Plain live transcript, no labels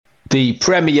The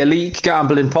Premier League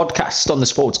Gambling Podcast on the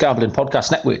Sports Gambling Podcast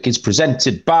Network is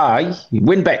presented by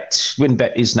WynnBET.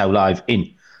 WynnBET is now live in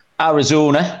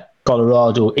Arizona,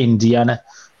 Colorado, Indiana,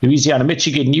 Louisiana,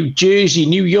 Michigan, New Jersey,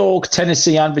 New York,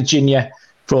 Tennessee, and Virginia.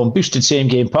 From boosted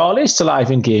same-game parlays to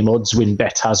live in-game odds,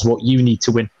 WynnBET has what you need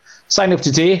to win. Sign up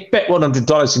today, bet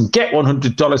 $100 and get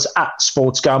 $100 at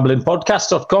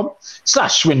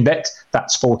sportsgamblingpodcast.com/WynnBET.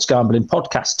 That's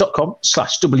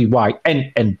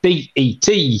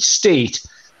sportsgamblingpodcast.com/WYNNBET. State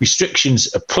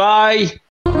restrictions apply.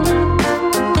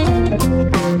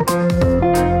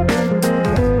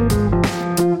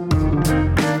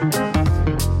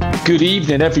 Good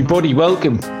evening, everybody.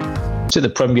 Welcome to the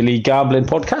Premier League Gambling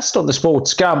Podcast on the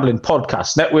Sports Gambling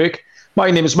Podcast Network. My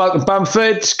name is Malcolm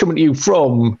Bamford, coming to you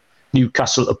from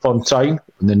Newcastle upon Tyne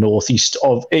in the northeast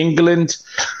of England.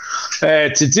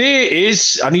 Today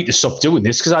is, I need to stop doing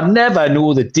this because I never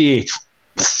know the date.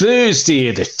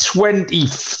 Thursday, the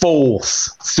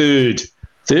 24th,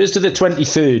 Thursday the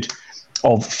 23rd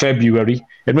of February.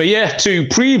 And we're here to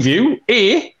preview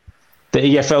the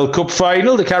EFL Cup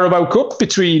final, the Carabao Cup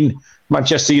between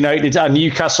Manchester United and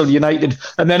Newcastle United.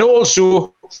 And then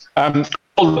also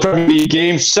all the Premier League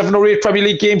games, 7 or 8 Premier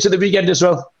League games at the weekend as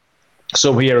well.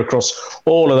 So we're here across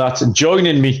all of that. And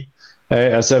joining me,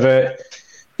 as ever,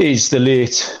 is the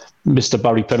late Mr.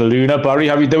 Barry Penaluna. Barry,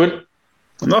 how are you doing?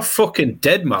 I'm not fucking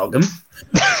dead, Malcolm.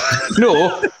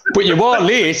 No, but you are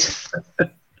late.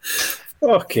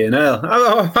 Fucking hell.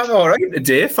 I'm all right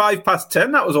today.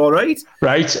 10:05, that was all right.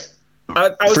 Right.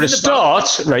 I was for a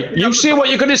start, right, you say what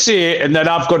you're going to say, and then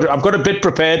I've got a bit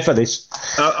prepared for this.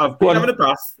 I've been having a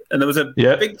bath, and there was a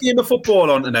big game of football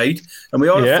on tonight, and we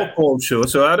are a football show,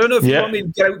 so I don't know if you want me to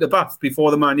get out the bath before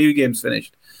the Man U game's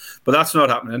finished, but that's not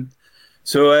happening.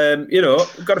 So,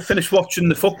 we've got to finish watching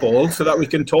the football so that we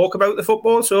can talk about the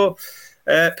football. So,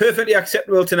 perfectly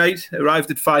acceptable tonight. Arrived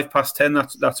at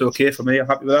 10:05. That's okay for me. I'm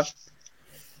happy with that.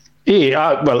 Yeah,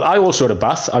 I also had a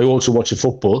bath. I also watched the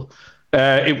football.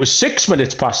 It was 6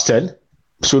 minutes past 10,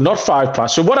 so not 5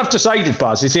 past. So what I've decided,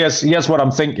 Baz, is here's what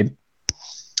I'm thinking.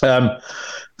 For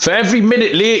every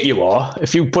minute late you are,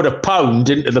 if you put £1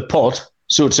 into the pot,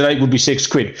 so tonight would be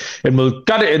 £6, and we'll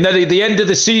get it. And then at the end of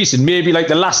the season, maybe like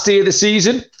the last day of the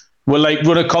season, we'll like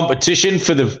run a competition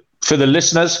for the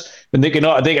listeners, and they can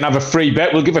have a free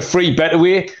bet. We'll give a free bet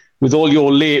away with all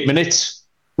your late minutes.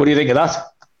 What do you think of that?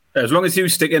 As long as you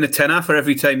stick in a tenner for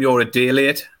every time you're a day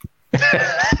late.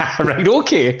 Right,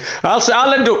 okay.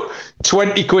 I'll end up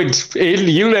 £20 in.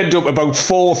 You'll end up about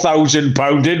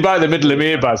 £4,000 in by the middle of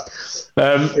May, Baz.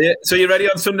 So you ready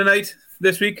on Sunday night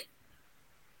this week?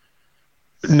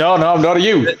 No, I'm not. Are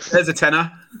you? There's a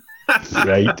tenner.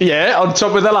 Right, yeah, on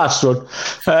top of the last one.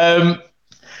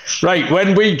 Right,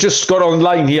 when we just got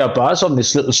online here, Baz, on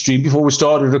this little stream before we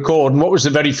started recording, what was the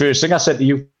very first thing I said to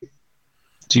you?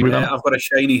 Do you remember? I've got a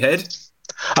shiny head.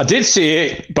 I did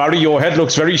say, Barry, your head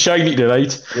looks very shiny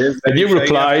tonight. And you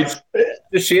replied...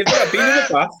 The shade that I've been in the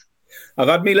bath. I've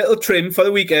had my little trim for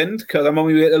the weekend because I'm on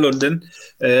my way to London.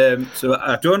 So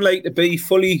I don't like to be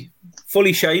fully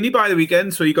shiny by the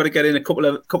weekend. So you've got to get in a couple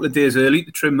of days early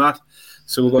to trim that.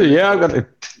 So we've got I've got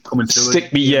to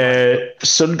stick me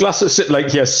sunglasses, like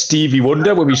Stevie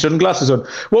Wonder with my sunglasses on.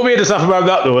 What made us laugh about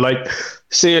that though? Like,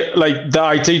 say, like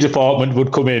the IT department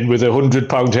would come in with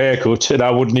 £100 haircut, and I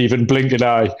wouldn't even blink an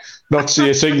eye, not say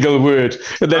a single word.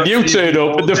 And then you turn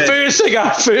up, and the first thing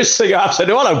I said,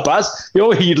 "Hello, Baz,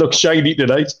 your head looks shiny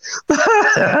tonight."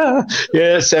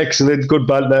 Yes, excellent, good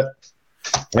banter.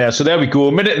 Yeah, so there we go.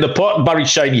 A minute in the pot, and Barry's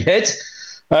shiny head.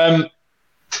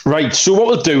 Right, so what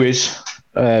we'll do is,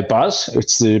 Baz,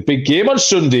 it's the big game on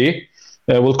Sunday.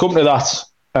 We'll come to that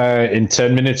in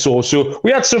 10 minutes or so.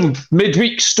 We had some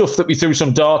midweek stuff that we threw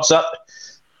some darts at.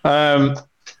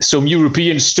 Some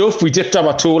European stuff. We dipped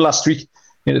our toe last week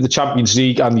into the Champions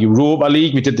League and the Europa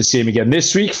League. We did the same again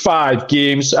this week. 5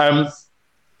 games. I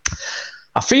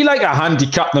feel like I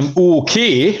handicapped them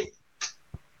okay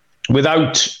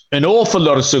without an awful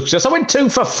lot of success. I went 2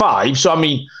 for 5, so I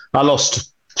mean, I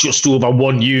lost just over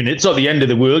 1 unit. It's not the end of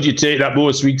the world. You take that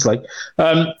most weeks, like.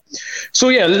 So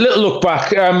yeah, a little look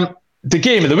back. The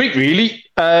game of the week, really.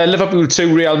 Liverpool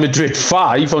 2, Real Madrid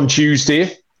 5 on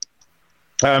Tuesday.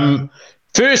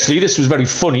 Firstly, this was very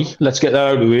funny. Let's get that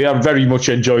out of the way. I very much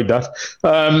enjoyed that.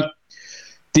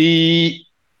 The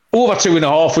over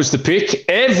 2.5 was the pick.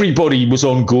 Everybody was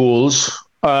on goals.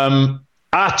 I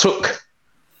took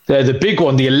the big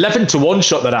one, the 11-1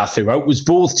 shot that I threw out was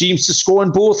both teams to score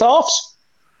in both halves.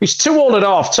 It's 2-2 at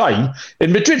half time,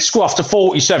 and Madrid score after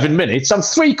 47 minutes. I'm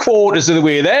 3/4 of the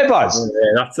way there, Baz.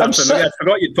 Yeah, I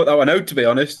forgot you'd put that one out, to be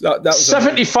honest. That was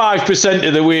 75%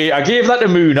 of the way. I gave that to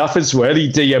Munaf as well. He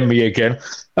DM'd me again.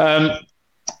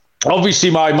 Obviously,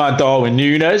 my man Darwin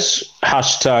Núñez,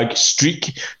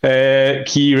 #streak.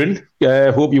 Kieran,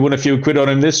 hope you won a few quid on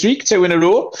him this week, 2 in a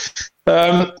row.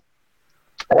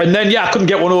 And then, I couldn't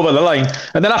get one over the line.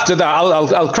 And then after that,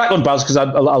 I'll crack on, Baz, because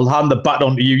I'll hand the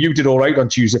baton to you. You did all right on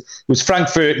Tuesday. It was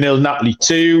Frankfurt 0, Napoli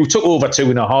 2. Took over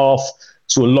 2.5,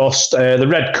 so lost. The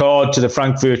red card to the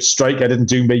Frankfurt striker didn't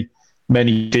do me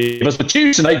many favours. But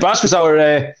Tuesday night, Baz,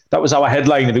 that was our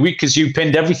headline of the week, because you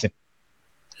pinned everything.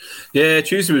 Yeah,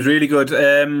 Tuesday was really good.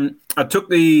 I took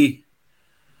the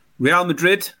Real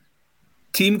Madrid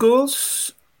team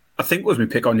goals. I think was my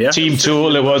pick on, Team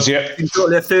total, it was, yeah. Team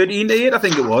total, 13-8, I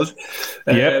think it was.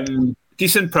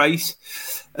 Decent price.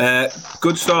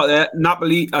 Good start there.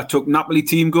 Napoli, I took Napoli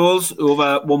team goals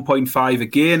over 1.5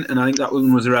 again, and I think that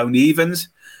one was around evens.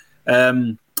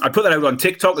 I put that out on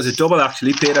TikTok as a double,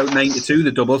 actually. Paid out 9-2,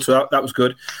 the double, so that was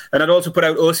good. And I'd also put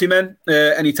out Osimhen,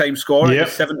 anytime scoring,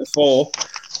 7-4,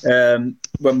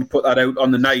 when we put that out on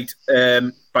the night.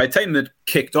 By the time that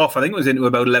kicked off, I think it was into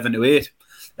about 11-8.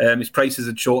 His prices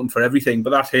had shortened for everything, but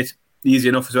that hit easy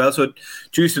enough as well. So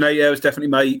Tuesday night was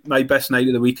definitely my best night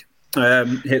of the week.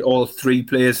 Hit all 3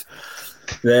 players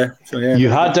there. So you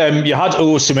had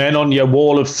Osimhen on your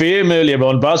wall of fame earlier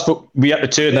on, Baz, but we had to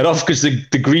turn that off because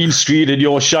the green screen and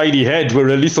your shiny head were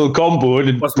a lethal combo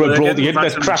and brought the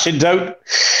internet crashing down.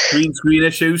 Green screen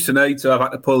issues tonight, so I've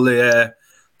had to pull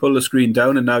the screen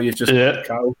down, and now you've just got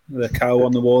the cow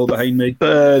on the wall behind me.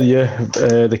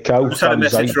 The cow. I just had a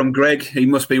message from Greg. He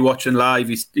must be watching live.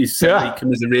 He's sent me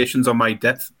commiserations on my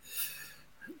death.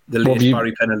 The late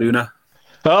Barry Penaluna.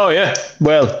 Oh, yeah.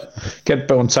 Well,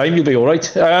 get on time, you'll be all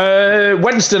right.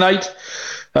 Wednesday night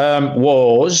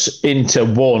was Inter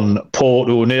 1,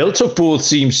 Porto 0. Took both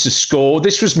teams to score.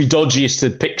 This was my dodgiest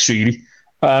of picks, really.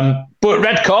 But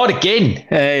red card again.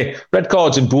 Red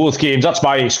cards in both games. That's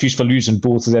my excuse for losing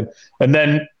both of them. And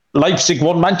then Leipzig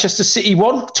 1, Manchester City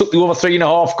 1. Took the over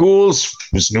 3.5 goals.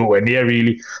 Was nowhere near,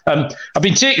 really. I've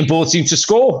been taking both teams to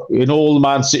score in all the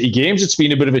Man City games. It's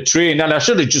been a bit of a train, and I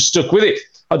should have just stuck with it.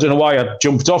 I don't know why I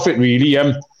jumped off it, really.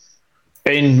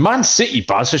 In Man City,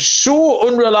 Baz, are so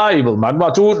unreliable, man. I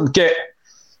don't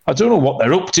know what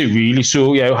they're up to, really.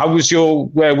 So, how was your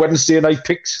Wednesday night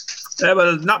picks?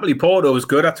 Well, Napoli-Porto was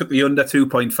good. I took the under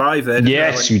 2.5 there.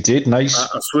 Yes, you did. Nice.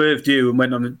 I swerved you and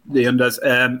went on the unders.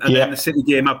 And then the City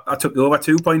game, I took the over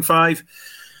 2.5.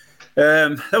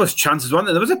 There was chances, wasn't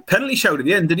there? There was a penalty shout at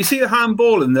the end. Did you see the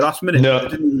handball in the last minute? No. I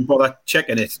didn't even bother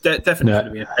checking it. Definitely should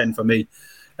have been a pen for me.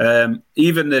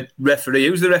 Even the referee,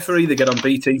 who's the referee they get on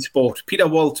BT Sport? Peter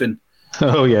Walton.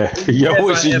 Oh, yeah.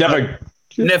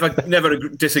 Never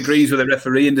disagrees with a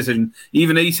refereeing decision.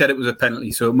 Even he said it was a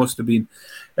penalty, so it must have been.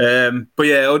 But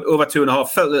yeah, over 2.5.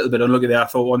 Felt a little bit unlucky there. I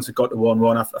thought once it got to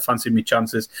 1-1, I fancied my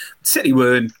chances. City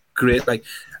weren't great. Like,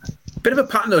 bit of a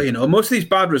pattern though, most of these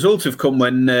bad results have come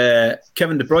when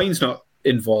Kevin De Bruyne's not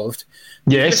involved.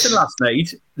 Yes. Listen, last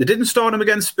night, they didn't start him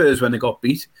against Spurs when they got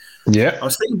beat. Yeah. I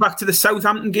was thinking back to the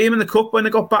Southampton game in the Cup when they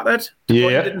got battered. De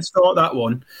Bruyne didn't start that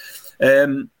one.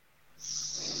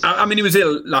 I mean, he was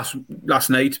ill last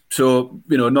night, so,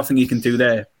 nothing you can do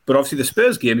there. But obviously the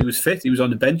Spurs game, he was fit. He was on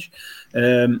the bench.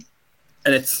 And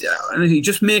he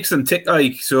just makes them tick,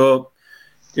 so,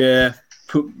 yeah.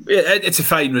 It's a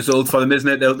fine result for them, isn't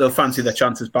it? They'll fancy their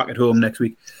chances back at home next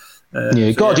week.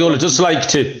 Guardiola does like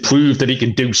to prove that he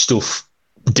can do stuff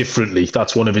differently.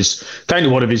 That's one of his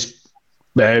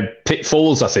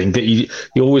pitfalls, I think. That he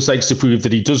always likes to prove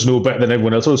that he does know better than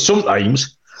everyone else. So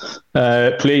sometimes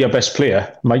play your best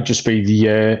player might just be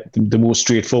the most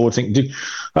straightforward thing to do.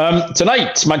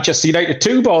 Tonight, Manchester United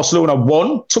 2, Barcelona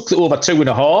 1. Took the over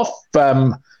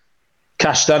 2.5.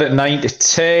 Cashed that at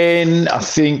 9-10. I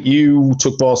think you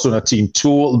took Barcelona team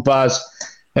total, Baz.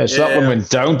 That one went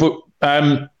down, but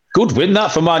good win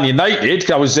that for Man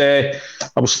United. I was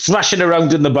thrashing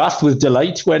around in the bath with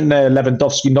delight when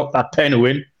Lewandowski knocked that pen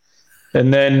in,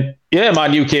 and then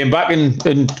Man U came back and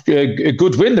a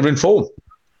good win. They're in form.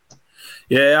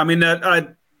 Yeah, I mean, I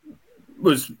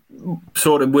was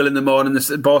sort of willing them on in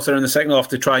the Barca in the second half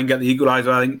to try and get the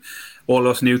equaliser. I think all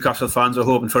us Newcastle fans are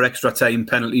hoping for extra time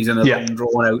penalties and a long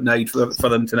drawn-out night for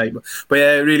them tonight. But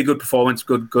really good performance,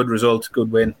 good result,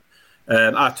 good win.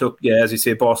 I took, as you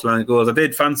say, Barcelona goals. I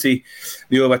did fancy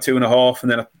the over 2.5,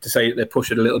 and then I decided to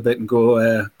push it a little bit and go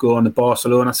on the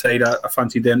Barcelona side. I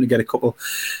fancied them to get a couple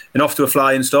and off to a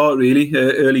flying start, really.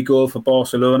 Early goal for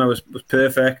Barcelona was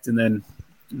perfect, and then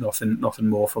nothing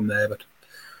more from there. But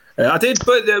I did,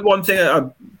 but the one thing I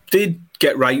did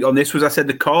get right on this was I said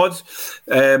the cards.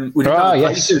 We didn't have the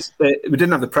prices. We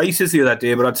didn't have the prices the other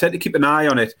day, but I'd said to keep an eye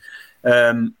on it.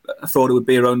 I thought it would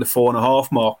be around the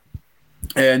 4.5 mark.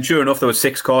 And sure enough, there were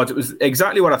 6 cards. It was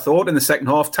exactly what I thought in the second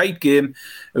half. Tight game.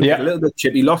 It was a little bit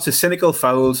chippy. Lots of cynical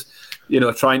fouls.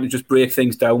 Trying to just break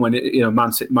things down when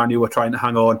Man U were trying to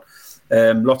hang on.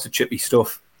 Lots of chippy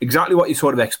stuff. Exactly what you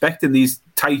sort of expect in these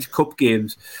tight cup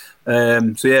games.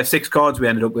 6 cards we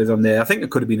ended up with on there. I think there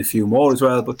could have been a few more as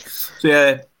well.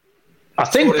 I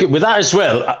think with that as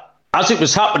well, as it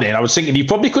was happening, I was thinking you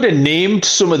probably could have named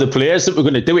some of the players that were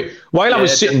going to do it. While I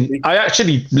was sitting, definitely. I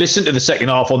actually listened to the second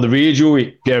half on the radio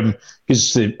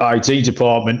because the IT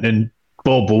department and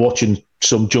Bob were watching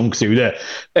some junk through there.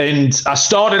 And I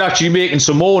started actually making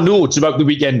some more notes about the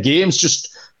weekend games,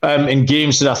 just in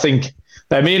games that I think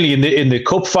mainly in the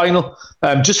cup final,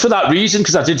 just for that reason,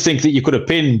 because I did think that you could have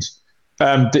pinned.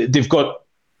 They've got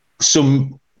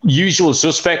some usual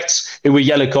suspects who were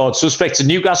yellow card suspects, and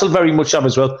Newcastle very much have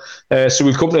as well. So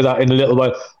we'll come to that in a little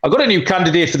while. I got a new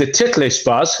candidate for the tit list,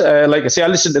 Baz. Like I say, I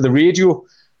listened to the radio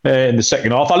in the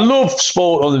second half. I love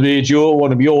sport on the radio,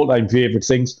 one of my all-time favourite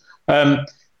things.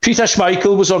 Peter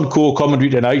Schmeichel was on co-commentary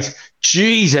tonight.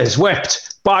 Jesus,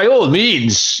 wept. By all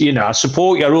means,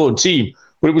 support your own team.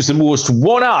 But it was the most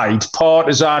one-eyed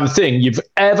partisan thing you've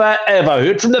ever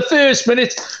heard. From the first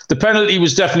minute, the penalty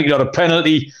was definitely not a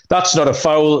penalty. That's not a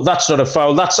foul. That's not a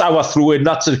foul. That's our throw-in.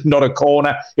 That's not a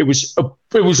corner. It was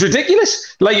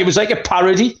ridiculous. It was like a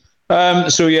parody.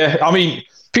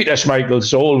 Peter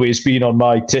Schmeichel's always been on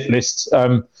my tit list.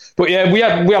 We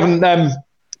haven't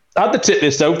had the tit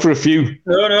list out for a few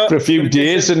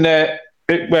days, and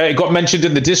it got mentioned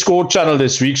in the Discord channel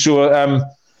this week. So.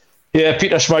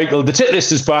 Peter Schmeichel. The tit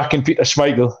list is back, and Peter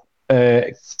Schmeichel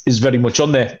is very much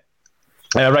on there.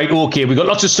 Right, okay, we've got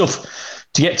lots of stuff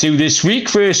to get to this week.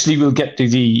 Firstly, we'll get to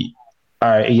the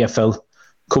EFL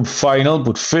Cup final,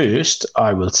 but first,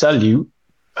 I will tell you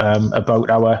about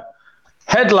our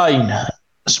headline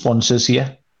sponsors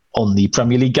here on the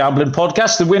Premier League Gambling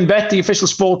Podcast, the WinBet, the official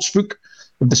sportsbook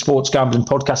of the Sports Gambling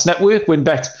Podcast Network.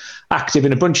 WinBet, active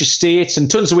in a bunch of states and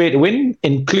tons of way to win,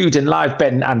 including live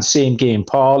betting and same-game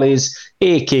parlays,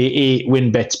 a.k.a.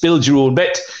 WinBet. Build your own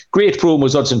bet. Great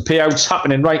promos, odds and payouts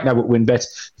happening right now at WinBet.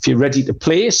 If you're ready to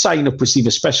play, sign up, receive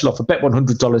a special offer, bet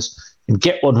 $100 and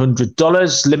get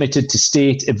 $100, limited to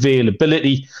state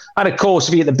availability. And of course,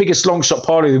 if you get the biggest long shot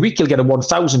parlay of the week, you'll get a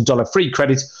 $1,000 free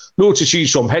credit. Loads to choose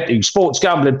from. Head to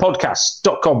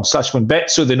sportsgamblingpodcast.com/winbet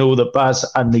so they know that Baz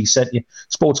and me sent you.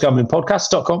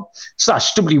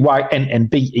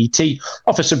 sportsgamblingpodcast.com/WYNNBET.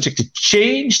 Offer subject to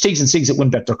change. T's and C's at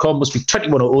winbet.com. Must be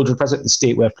 21 or older, present in the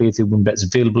state where playthrough WinBet is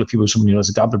available. If you were someone who has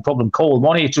a gambling problem, call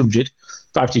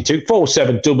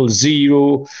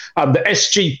 1-800-522-4700. And the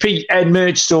SGPN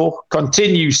merch store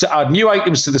continues to add new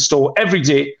items to the store every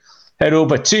day. Head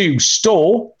over to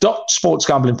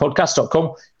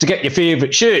store.sportsgamblingpodcast.com to get your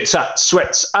favourite shirts, hats,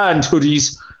 sweats and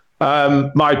hoodies.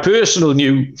 My personal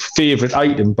new favourite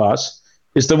item, Baz,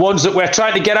 is the ones that we're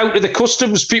trying to get out of the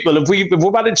customs people. Have we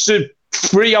managed to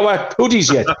free our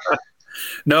hoodies yet?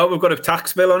 No, we've got a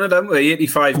tax bill on it, haven't we?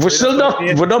 85.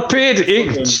 We're not paid to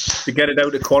get it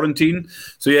out of quarantine.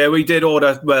 So yeah, we did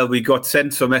order. Well, we got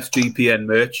sent some SGPN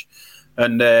merch,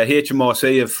 and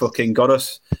HMRC have fucking got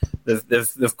us.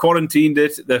 They've quarantined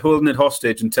it. They're holding it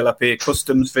hostage until I pay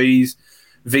customs fees,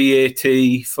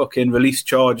 VAT, fucking release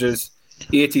charges.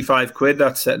 85 quid.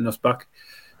 That's setting us back.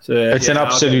 So it's an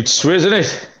absolute swizz, isn't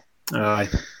it? Aye.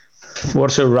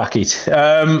 What a racket.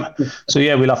 So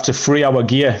yeah, we'll have to free our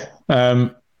gear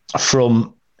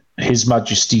from His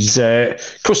Majesty's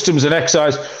Customs and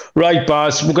Excise. Right,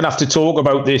 Baz, we're going to have to talk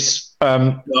about this.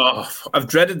 I've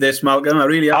dreaded this, Malcolm. I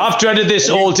really have. I've dreaded this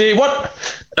all day. What?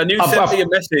 And you sent me a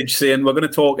message saying we're going to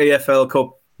talk EFL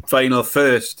Cup final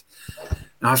first.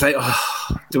 And I was like,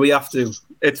 do we have to?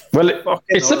 It's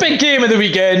the big game of the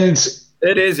weekend.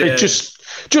 It is. Yeah. It just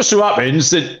so happens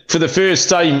that for the first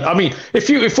time, I mean,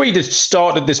 if we'd have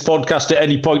started this podcast at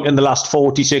any point in the last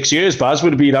 46 years, Baz,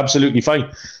 would have been absolutely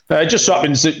fine. It just so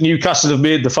happens that Newcastle have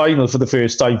made the final for the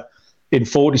first time in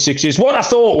 46 years. What I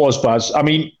thought was, Baz, I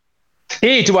mean,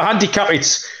 to a handicap,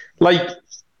 it's like,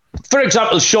 for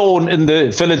example, Sean in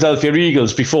the Philadelphia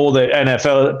Eagles before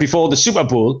the Super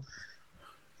Bowl.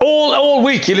 All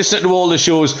week you listen to all the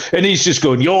shows and he's just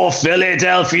going, your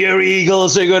Philadelphia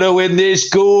Eagles are going to win this.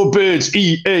 Go Birds.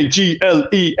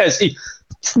 EAGLESE.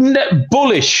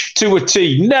 Bullish to a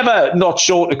T. Never not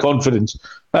short of confidence.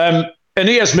 And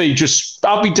here's me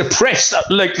I'll be depressed,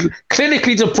 like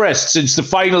clinically depressed since the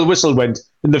final whistle went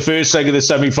in the first leg of the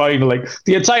semi-final. Like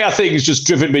the entire thing has just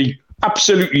driven me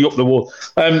absolutely up the wall.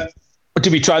 do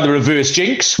we try the reverse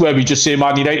jinx where we just say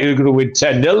Man United are going to win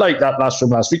 10-0 like that from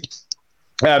last week?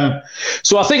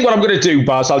 So I think what I'm going to do,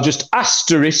 Baz, I'll just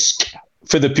asterisk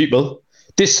for the people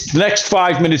this next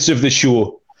 5 minutes of the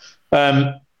show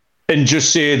and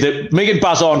just say that me and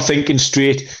Baz aren't thinking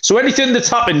straight. So anything that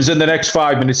happens in the next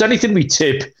 5 minutes, anything we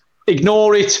tip,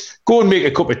 ignore it, go and make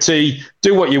a cup of tea,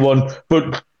 do what you want.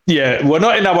 But yeah, we're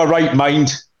not in our right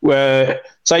mind.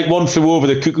 It's like one flew over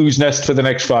the cuckoo's nest for the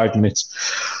next 5 minutes.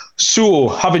 So,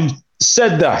 having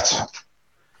said that,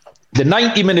 the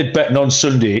 90-minute betting on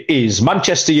Sunday is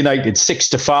Manchester United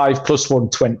 6-5 plus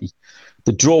 120.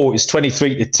 The draw is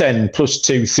 23-10 plus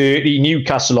 230.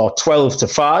 Newcastle are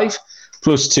 12-5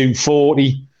 plus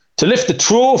 240. To lift the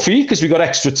trophy, because we got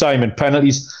extra time and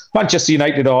penalties, Manchester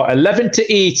United are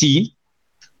 11-18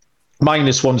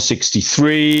 minus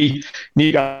 163.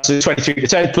 Newcastle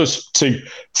 23-10 plus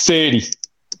 230.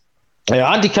 I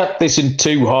handicap this in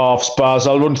two halves, Baz.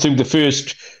 I'll run through the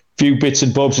first few bits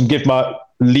and bobs and give my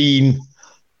lean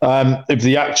of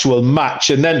the actual match.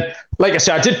 And then, like I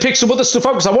said, I did pick some other stuff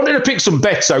out because I wanted to pick some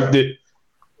bets out that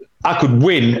I could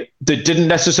win that didn't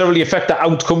necessarily affect the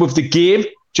outcome of the game.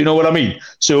 Do you know what I mean?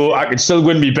 So I could still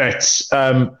win me bets,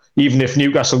 even if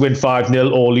Newcastle win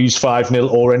 5-0 or lose 5-0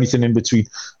 or anything in between.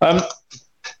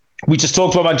 We just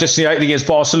talked about Manchester United against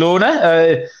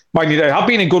Barcelona. Man United have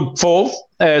been in good form,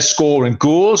 scoring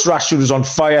goals. Rashford was on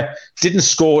fire, didn't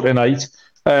score tonight.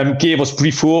 Gave us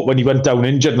brief hope when he went down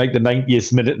injured, like the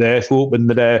 90th minute there, hoping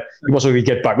that he wasn't going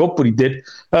to get back up, but he did.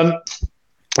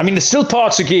 There's still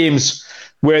parts of games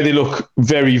where they look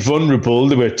very vulnerable.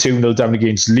 They were 2-0 down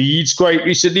against Leeds quite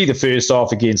recently, the first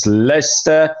half against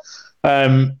Leicester.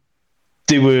 They're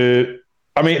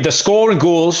scoring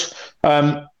goals,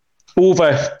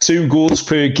 over 2 goals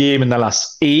per game in the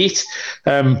last 8.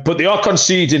 But they are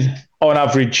conceding on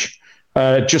average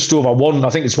just over 1. I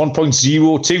think it's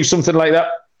 1.02, something like that.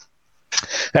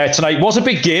 Tonight was a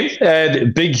big game,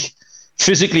 big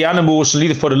physically and emotionally.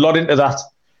 They've put a lot into that.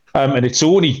 And it's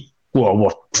only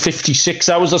 56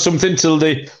 hours or something till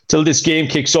this game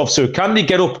kicks off. So can they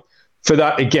get up for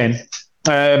that again?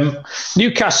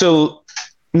 Newcastle,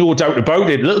 no doubt about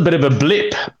it, a little bit of a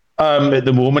blip at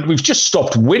the moment. We've just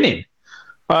stopped winning.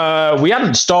 We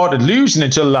hadn't started losing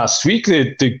until last week,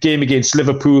 the game against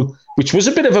Liverpool, which was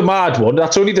a bit of a mad one.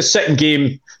 That's only the second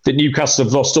game that Newcastle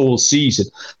have lost all season.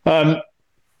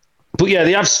 But yeah,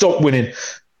 they have stopped winning.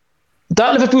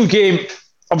 That Liverpool game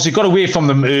obviously got away from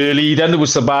them early. Then there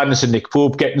was the madness of Nick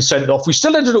Pope getting sent off. We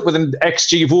still ended up with an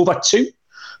XG of over 2.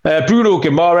 Bruno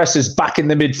Guimaraes is back in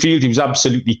the midfield. He was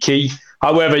absolutely key.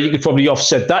 However, you could probably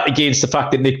offset that against the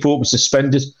fact that Nick Pope was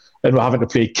suspended and we're having to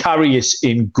play Karius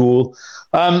in goal.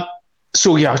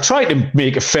 So yeah, I tried to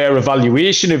make a fair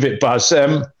evaluation of it, Baz.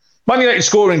 Man United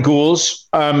scoring goals.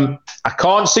 I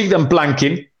can't see them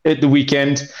blanking at the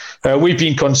weekend. We've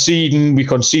been conceding. We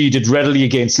conceded readily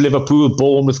against Liverpool.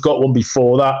 Bournemouth got one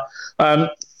before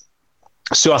that.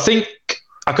 So I think,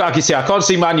 I can say, I can't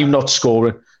see Man U not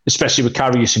scoring, especially with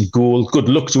Karius in goal. Good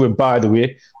luck to him, by the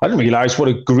way. I didn't realise what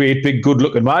a great, big,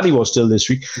 good-looking man he was still this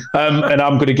week. And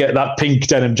I'm going to get that pink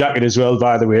denim jacket as well,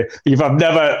 by the way. I've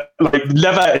never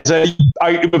has any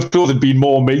item of clothing been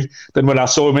more me than when I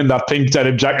saw him in that pink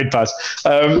denim jacket, Paz.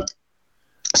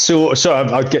 So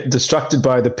I'd get distracted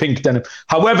by the pink denim.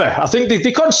 However, I think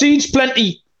they concede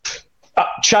plenty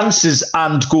chances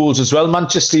and goals as well,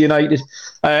 Manchester United.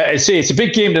 I say it's a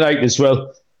big game tonight as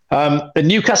well. And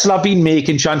Newcastle have been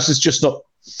making chances, just not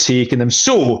taking them.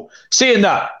 So, saying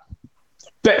that,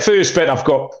 first bet I've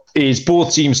got is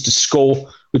both teams to score,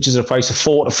 which is a price of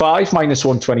 4-5, minus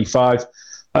 125.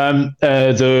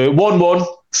 The 1-1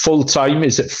 full time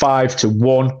is at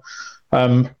 5-1.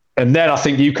 And then I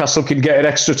think Newcastle can get an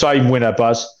extra time winner,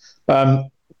 Baz.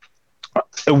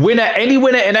 Any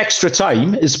winner in extra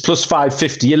time is plus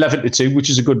 550, 11-2, which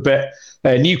is a good bet.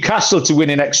 Newcastle to win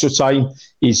in extra time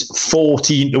is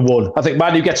 14-1. I think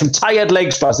Man U get some tired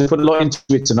legs, Baz. They put a lot into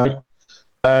it tonight.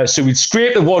 So we'd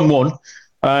scrape the 1-1,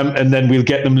 and then we'll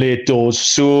get them late doors.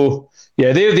 So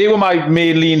yeah, they were my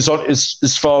main leans on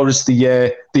as far as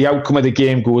the outcome of the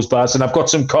game goes, Baz. And I've got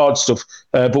some card stuff,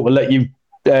 but we'll let you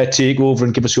take over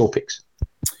and give us your picks.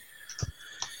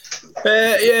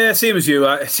 Yeah, same as you.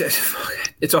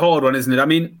 It's a hard one, isn't it? I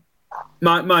mean,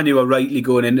 Man U are rightly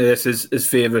going into this as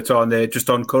favourites on there, just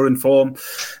on current form.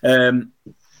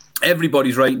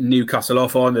 Everybody's writing Newcastle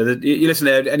off on there. You listen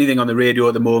to anything on the radio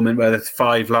at the moment, whether it's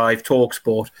 5 Live, Talk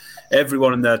Sport,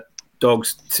 everyone in their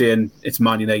dogs saying it's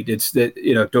Man United.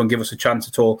 Don't give us a chance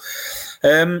at all.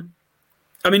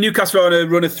 Newcastle are on a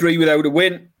run of 3 without a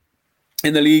win.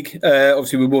 in the league.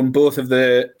 Obviously, we won both of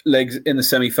the legs in the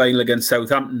semi-final against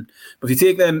Southampton. But if you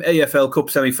take them AFL Cup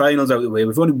semi-finals out of the way,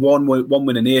 we've only one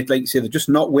win in 8. Like you say, they're just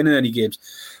not winning any games.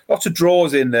 Lots of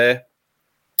draws in there.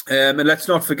 And let's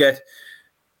not forget,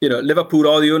 Liverpool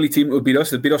are the only team who beat us.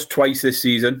 They beat us twice this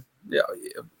season.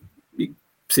 You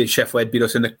say Sheffield beat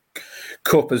us in the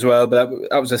Cup as well, but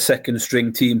that was a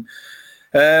second-string team.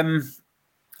 And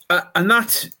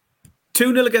that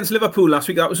 2-0 against Liverpool last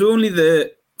week, that was only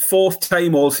the 4th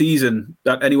time all season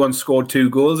that anyone scored 2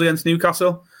 goals against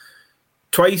Newcastle.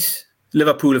 Twice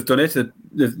Liverpool have done it.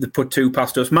 They put 2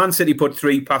 past us. Man City put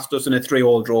 3 past us in a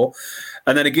 3-3 draw.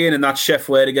 And then again in that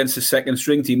Sheffield against the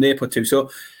second-string team, they put 2. So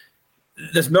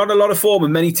there's not a lot of form of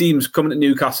many teams coming to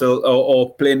Newcastle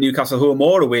or playing Newcastle home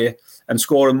or away and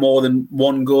scoring more than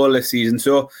 1 goal this season.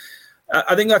 So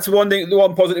I think that's one thing. The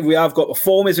one positive we have got. The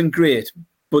form isn't great,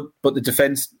 but the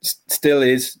defence still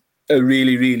is a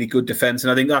really, really good defence.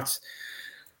 And I think that's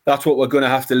what we're going to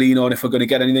have to lean on if we're going to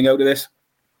get anything out of this.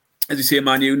 As you say,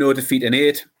 Man U, no defeat in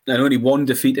 8 and only 1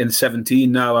 defeat in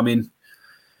 17 now. I mean,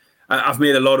 I've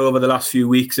made a lot over the last few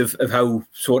weeks of how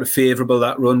sort of favourable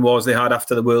that run was they had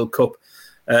after the World Cup.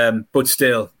 But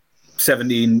still,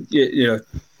 17,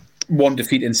 1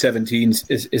 defeat in 17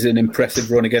 is an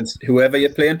impressive run against whoever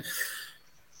you're playing.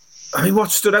 I mean,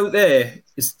 what stood out there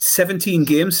is 17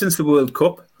 games since the World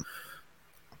Cup.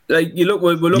 Like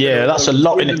we're looking. Yeah, that's a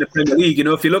lot in the Premier League.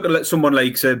 If you look at someone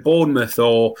like say Bournemouth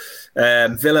or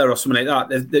Villa or something like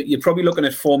that, you're probably looking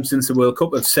at form since the World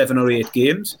Cup of 7 or 8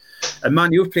 games. And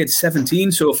Man, you've played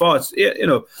 17 so far. It's,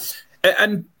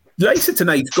 and Leicester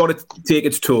tonight's got to take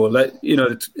its toll.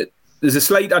 There's a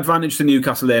slight advantage to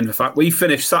Newcastle there. In fact, we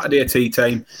finished Saturday at tea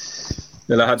time.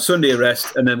 They'll have Sunday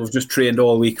rest, and then we've just trained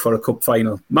all week for a cup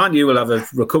final. Man U will have a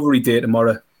recovery day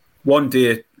tomorrow. 1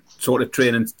 day sort of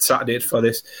training Saturday for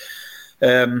this.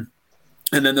 And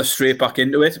then they're straight back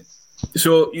into it.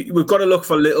 So we've got to look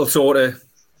for little sort of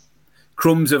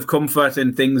crumbs of comfort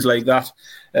and things like that,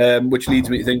 which leads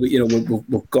me to think that,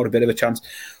 we've got a bit of a chance.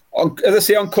 As I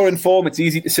say, on current form, it's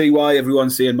easy to see why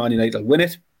everyone's saying Man United will win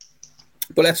it.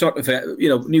 But let's not forget,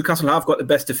 Newcastle have got the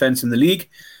best defence in the league.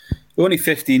 Only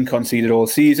 15 conceded all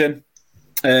season.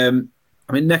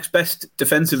 Next best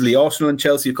defensively, Arsenal and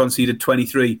Chelsea have conceded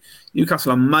 23.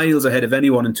 Newcastle are miles ahead of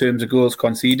anyone in terms of goals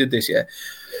conceded this year.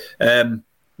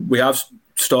 We have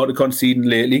started conceding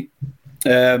lately.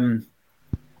 But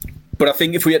I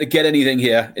think if we had to get anything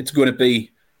here, it's going to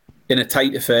be in a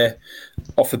tight affair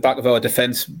off the back of our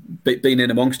defence being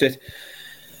in amongst it.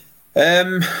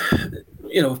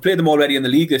 We've played them already in the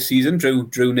league this season, drew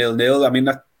 0-0. I mean,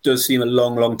 that does seem a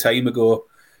long, long time ago.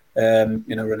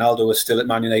 Ronaldo was still at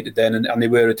Man United then, and they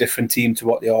were a different team to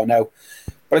what they are now.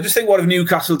 But I just think what have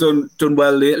Newcastle done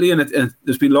well lately, and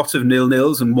there's been lots of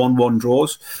 0-0s and 1-1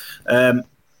 draws.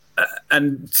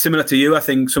 And similar to you, I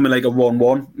think something like a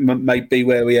 1-1 might be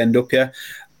where we end up here.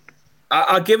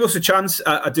 I give us a chance.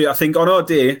 I do. I think on our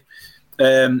day,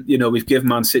 we've given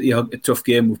Man City a tough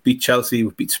game. We've beat Chelsea.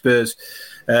 We've beat Spurs.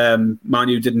 Man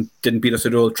U didn't beat us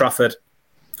at Old Trafford.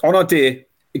 On our day,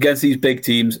 against these big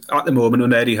teams, at the moment,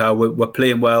 under Eddie Howe, we're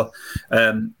playing well.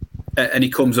 And he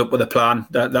comes up with a plan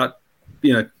that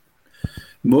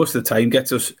most of the time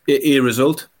gets us a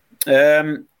result.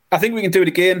 I think we can do it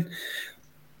again.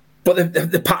 But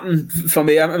the pattern for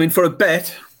me, I mean, for a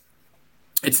bet,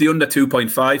 it's the under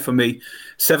 2.5 for me.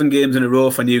 7 games in a row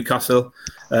for Newcastle.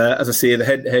 As I say, the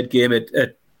head-to-head game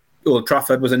at Old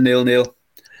Trafford was a 0-0.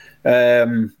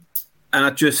 And I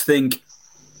just think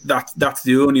that's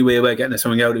the only way we're getting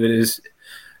something out of it. Is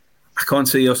I can't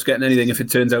see us getting anything if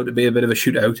it turns out to be a bit of a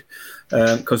shootout,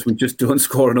 because we just don't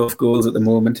score enough goals at the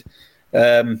moment.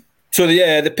 So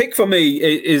the pick for me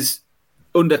is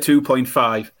under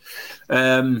 2.5.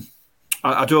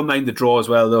 I don't mind the draw as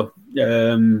well, though,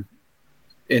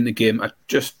 in the game.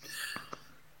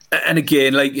 And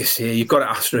again, like you say, you've got to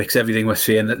asterisk everything we're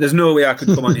saying. There's no way I could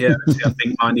come on here and say, I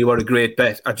think, man, you are a great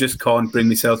bet. I just can't bring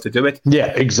myself to do it. Yeah,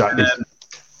 exactly.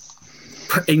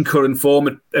 In current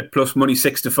form at plus money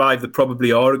 6-5, they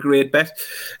probably are a great bet.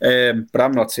 But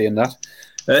I'm not saying that.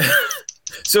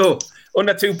 So,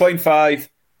 under 2.5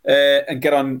 and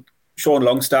get on Sean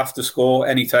Longstaff to score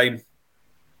anytime.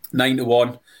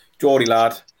 9-1. Geordie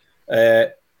lad.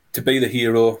 To be the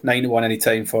hero, 9-1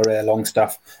 anytime for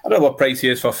Longstaff. I don't know what price he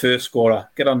is for first scorer.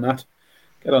 Get on that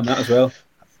as well.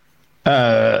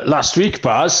 Last week,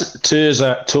 Baz,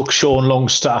 Terza took Sean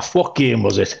Longstaff. What game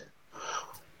was it?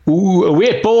 Away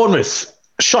at Bournemouth.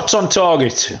 Shots on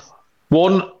target.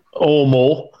 1 or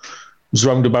more was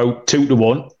round about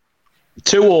 2-1.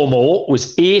 2 or more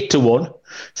was 8-1.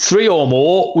 3 or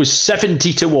more was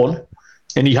 70-1.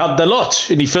 And he had the lot,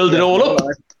 and he filled it all up.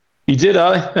 He did,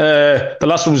 the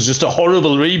last one was just a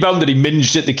horrible rebound that he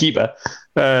minged at the keeper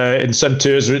and sent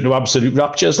Terza into absolute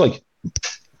raptures. Like,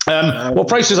 what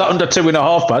price is that under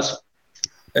 2.5, Baz?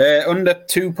 Under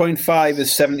 2.5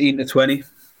 is 17 to 20.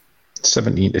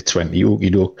 17 to 20,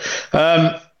 okie doke.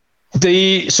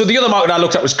 So the other market I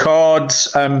looked at was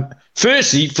cards.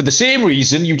 Firstly, for the same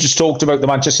reason you just talked about the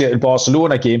Manchester United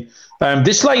Barcelona game,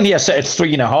 this line here set at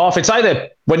 3.5. It's either,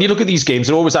 when you look at these games,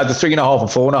 they're always either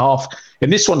 3.5 or 4.5.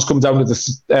 And this one's come down to the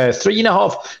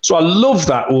 3.5. So I love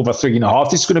that over 3.5.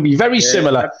 This is going to be very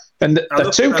similar. And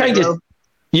the two kind of,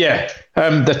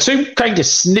 the two kind of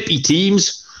snippy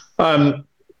teams. And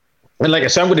like I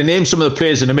said, I'm going to name some of the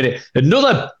players in a minute.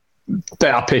 Another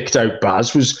that I picked out,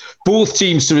 Baz, was both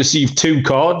teams to receive 2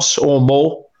 cards or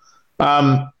more.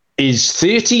 Is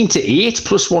 13 to 8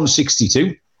 plus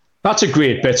 162. That's a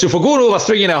great bet. So if we're going over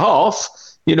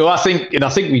 3.5, I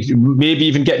think we maybe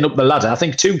even getting up the ladder. I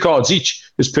think 2 cards each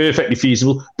is perfectly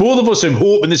feasible. Both of us are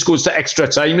hoping this goes to extra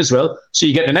time as well. So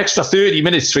you get an extra 30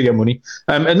 minutes for your money.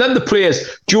 And then the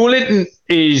players, Joelinton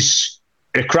is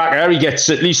a cracker. He gets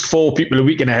at least 4 people a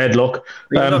week in a headlock.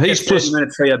 He's plus 30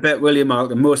 minutes for your bet, will you,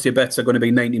 Mark? And most of your bets are going to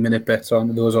be 90-minute bets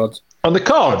on those odds. On the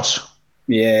cards?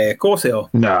 Yeah, of course they are.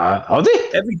 Nah, are they?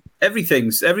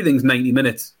 Everything's 90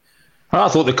 minutes. I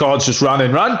thought the cards just ran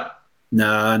and ran.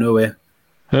 Nah, no way.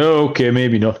 Okay,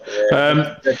 maybe not.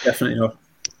 Yeah, definitely not.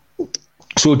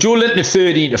 So Joelinton at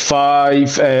 13 to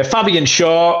 5. Fabian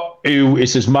Schär, who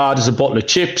is as mad as a bottle of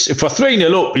chips. If we're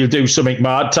 3-0 up, he'll do something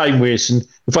mad, time wasting.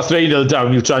 If we're 3-0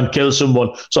 down, he'll try and kill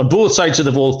someone. So on both sides of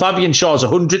the ball, Fabian Schär's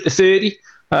 100 to 30,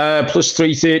 plus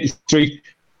 333.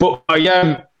 But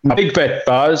my big bet,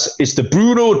 Baz, is the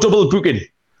Bruno double booking.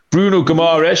 Bruno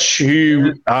Guimaraes,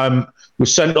 who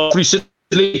was sent off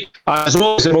recently, as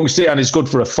always amongst it, and is good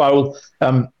for a foul.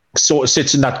 Sort of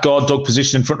sits in that guard dog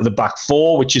position in front of the back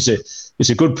 4, which is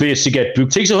a good place to get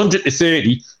booked. Takes 100 to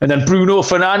 30, and then Bruno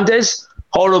Fernandes,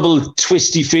 horrible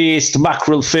twisty-faced,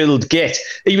 mackerel-filled get.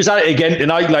 He was at it again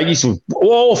tonight, like he's an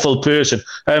awful person.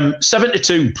 7 to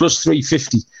 2 plus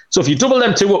 350. So if you double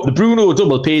them 2 up, the Bruno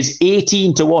double pays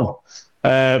 18 to 1.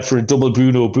 For a double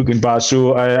Bruno booking bar.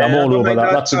 So I'm all over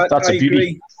that. That's a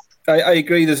beauty. I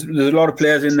agree. There's a lot of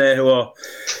players in there who are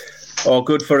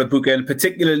good for a bookend,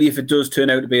 particularly if it does turn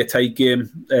out to be a tight game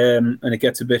and it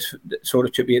gets a bit sort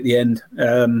of chippy at the end.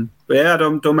 But yeah, I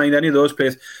don't mind any of those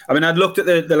players. I mean, I'd looked at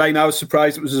the line. I was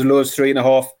surprised it was as low as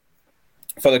 3.5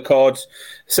 for the cards.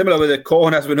 Similar with the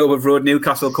corners, we know we've rode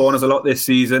Newcastle corners a lot this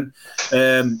season,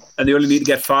 and they only need to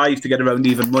get 5 to get around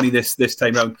even money this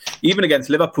time round. Even against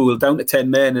Liverpool, down to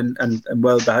 10 men and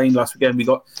well behind last weekend, we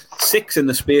got 6 in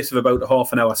the space of about a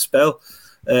half an hour spell.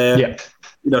 So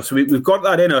we've got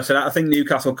that in us, and I think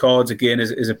Newcastle cards again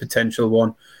is a potential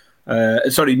one.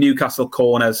 Newcastle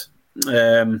corners.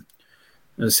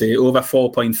 Let's see, over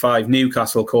 4.5.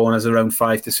 Newcastle corners around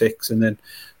 5 to 6, and then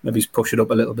maybe push it up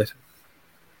a little bit.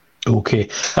 Okay.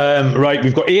 Right,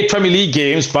 we've got 8 Premier League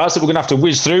games, Baz, that we're going to have to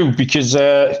whiz through because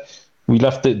we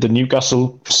left the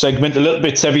Newcastle segment a little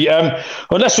bit heavy.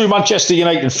 Unless you're a Manchester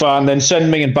United fan, then send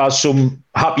me and Baz some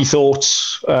happy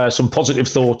thoughts, some positive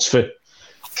thoughts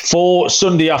for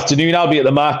Sunday afternoon. I'll be at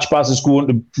the match. Baz is going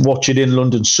to watch it in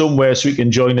London somewhere so we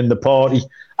can join in the party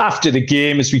after the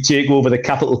game as we take over the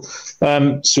capital.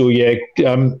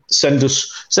 Send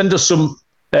us some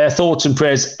thoughts and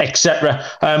prayers, etc.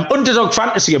 Underdog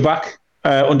Fantasy are back.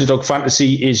 Underdog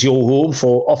Fantasy is your home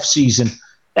for off-season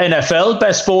NFL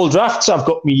best ball drafts. I've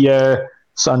got me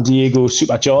San Diego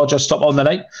Superchargers top on the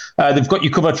night. They've got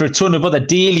you covered for a ton of other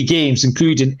daily games,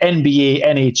 including NBA,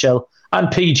 NHL, and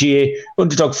PGA.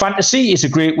 Underdog Fantasy is a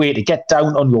great way to get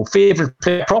down on your favourite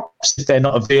player props if they're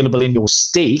not available in your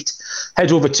state.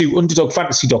 Head over to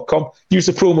underdogfantasy.com. Use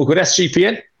the promo code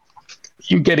SGPN.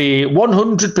 You get a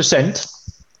 100%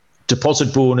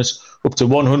 deposit bonus up to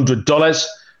 $100.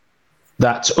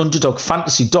 That's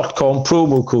underdogfantasy.com,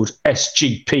 promo code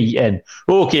SGPN.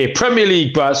 Okay, Premier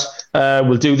League, Baz.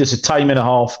 We'll do this a time and a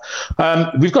half.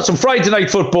 We've got some Friday night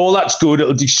football. That's good.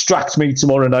 It'll distract me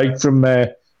tomorrow night from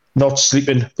not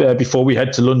sleeping before we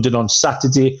head to London on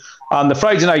Saturday. And the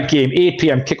Friday night game, 8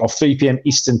 p.m. kickoff, 3 p.m.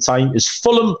 Eastern time, is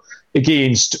Fulham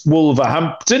against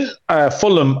Wolverhampton.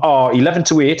 Fulham are 11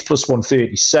 to 8 plus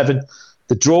 137.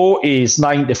 The draw is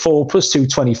 9 to 4 plus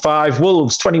 225.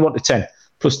 Wolves 21 to 10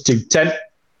 plus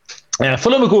 210.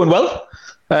 Fulham are going well.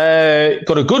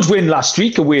 Got a good win last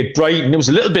week away at Brighton. It was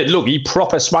a little bit lucky,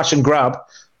 proper smash and grab.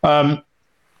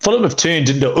 Fulham have turned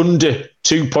into under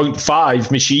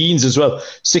 2.5 machines as well.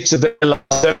 6 of the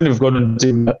last 7 have gone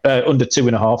under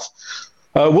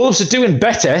 2.5. Wolves are doing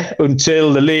better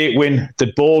until the late win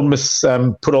that Bournemouth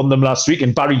put on them last week,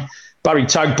 and Barry Barry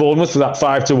tagged Bournemouth for that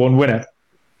 5-1 winner.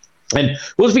 And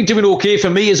Wolves been doing okay for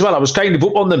me as well. I was kind of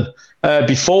up on them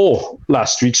before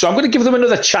last week, so I'm going to give them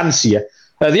another chance here.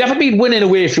 They haven't been winning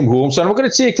away from home, so I'm not going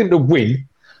to take them to win.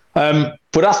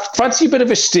 But I fancy a bit of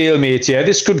a stalemate here.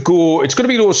 This could go, it's going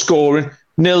to be low scoring,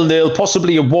 0-0,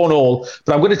 possibly a 1-1.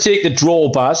 But I'm going to take the draw,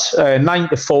 Baz,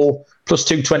 9-4 plus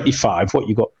 225. What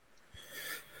you got?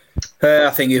 I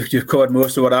think you've covered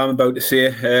most of what I'm about to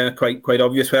say. Quite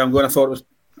obvious where I'm going. I thought it was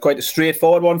quite a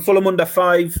straightforward one. Fulham under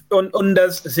 5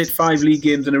 unders. I said 5 league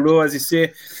games in a row, as you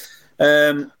say.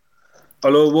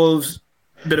 Although Wolves,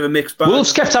 a bit of a mixed bag.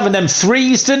 Wolves kept having them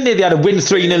threes, didn't they? They had a win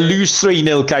 3-0, lose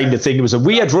 3-0 kind of thing. It was a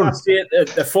weird run.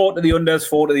 They're 4 to the unders,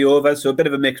 4 to the overs, so a bit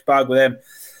of a mixed bag with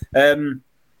them.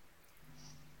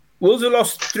 Wolves have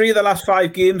lost 3 of the last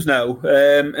 5 games now,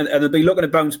 and they'll be looking to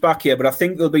bounce back here, but I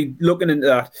think they'll be looking into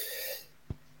that,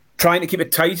 trying to keep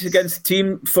it tight against the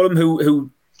team, Fulham, who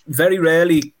very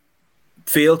rarely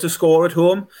fail to score at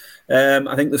home.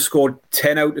 I think they've scored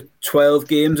 10 out of 12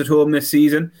 games at home this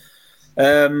season.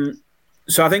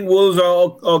 So I think Wolves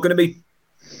are going to be,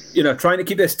 trying to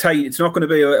keep this tight. It's not going to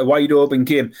be a wide open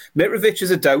game. Mitrovic is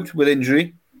a doubt with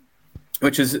injury,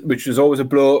 which is always a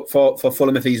blow for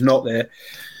Fulham if he's not there.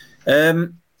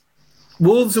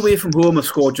 Wolves away from home have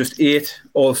scored just 8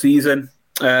 all season.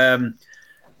 So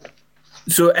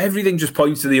everything just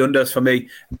points to the unders for me.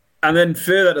 And then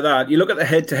further to that, you look at the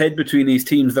head-to-head between these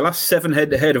teams. The last 7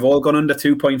 head-to-head have all gone under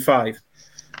 2.5.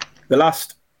 The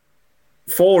last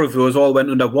 4 of those all went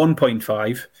under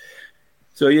 1.5.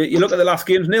 So you look at the last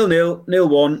games, 0-0,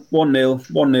 0-1,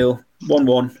 1-0, 1-0,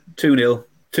 1-1, 2-0,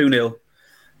 2-0.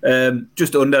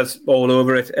 Just unders all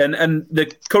over it. And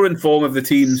the current form of the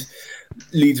teams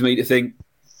leads me to think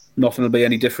nothing will be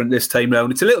any different this time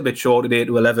round. It's a little bit short at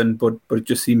 8-11, but it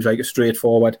just seems like a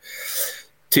straightforward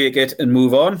take it and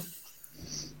move on.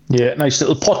 Yeah, nice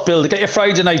little pot builder. Get your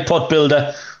Friday night pot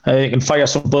builder. You can fire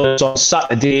some bullets on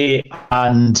Saturday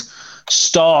and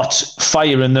start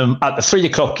firing them at the 3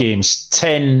 o'clock games,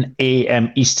 10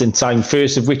 a.m. Eastern time.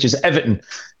 First of which is Everton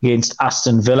against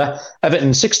Aston Villa.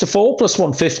 Everton 6-4 plus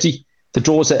 150. The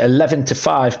draw's at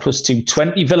 11-5 plus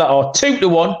 220. Villa are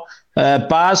 2-1.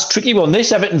 Baz, tricky one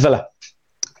this, Everton Villa.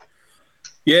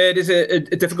 Yeah, it is a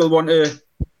difficult one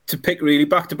to pick, really.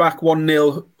 Back-to-back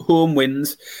 1-0 home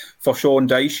wins for Sean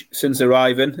Dyche since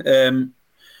arriving.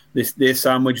 They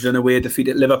sandwiched an away defeat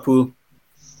at Liverpool.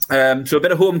 So a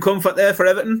bit of home comfort there for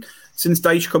Everton since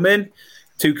Dyche come in.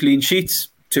 2 clean sheets,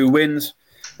 2 wins.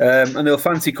 And they'll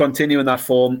fancy continuing that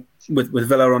form with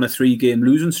Villa on a 3-game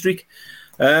losing streak.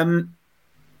 The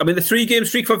 3-game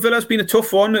streak for Villa has been a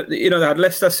tough one. They had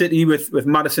Leicester City with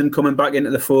Maddison coming back into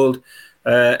the fold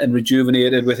and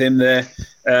rejuvenated with him there.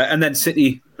 And then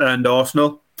City and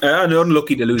Arsenal. And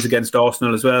unlucky to lose against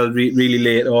Arsenal as well, really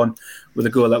late on with a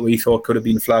goal that we thought could have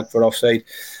been flagged for offside.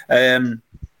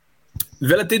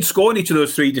 Villa did score in each of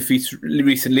those 3 defeats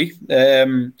recently.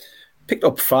 Picked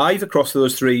up 5 across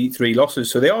those three losses.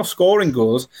 So they are scoring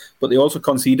goals, but they also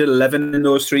conceded 11 in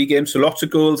those 3 games. So lots of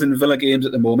goals in Villa games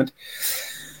at the moment.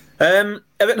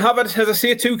 Everton have had, as I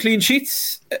say, 2 clean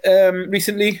sheets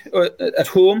recently at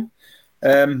home.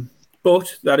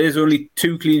 But that is only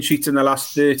 2 clean sheets in the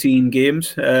last 13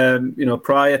 games.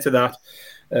 Prior to that,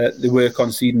 they were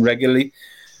conceding regularly.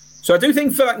 So I do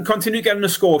think Villa can continue getting a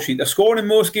score sheet. They're scoring in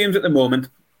most games at the moment.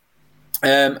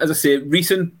 As I say,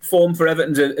 recent form for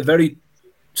Everton's a very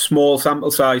small sample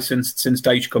size since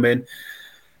Dyche come in.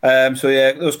 So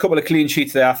yeah, those couple of clean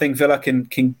sheets there, I think Villa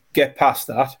can get past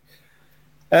that.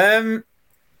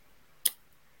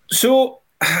 So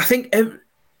I think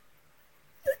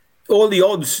all the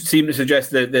odds seem to suggest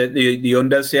that the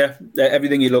unders here.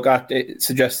 Everything you look at, it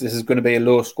suggests this is going to be a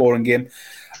low scoring game.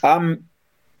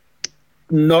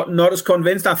 Not as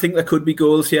convinced. I think there could be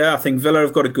goals here. I think Villa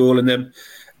have got a goal in them.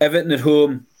 Everton at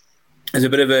home is a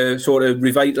bit of a sort of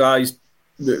revitalised,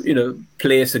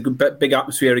 place, a big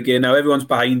atmosphere again. Now everyone's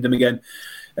behind them again.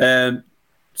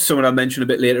 Someone I'll mention a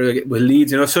bit later with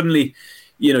Leeds. Suddenly,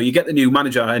 you get the new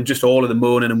manager and just all of the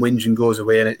moaning and whinging goes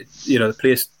away, and the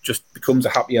place just becomes a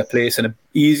happier place and an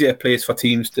easier place for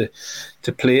teams to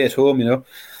play at home.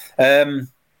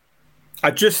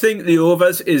 I just think the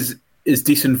overs is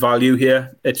decent value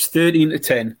here. It's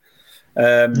 13-10.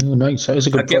 Nice. That is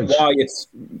a good price. I get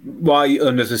why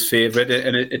unders is favourite,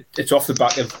 and it's off the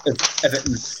back of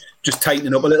Everton just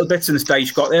tightening up a little bit since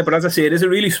Dyche got there. But as I say, it is a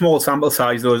really small sample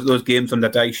size, those games under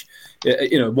Dyche.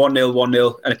 1-0,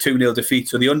 1-0, and a 2-0 defeat.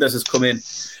 So the unders has come in,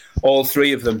 all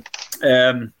 3 of them.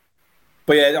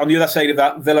 But yeah, on the other side of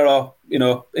that, Villa are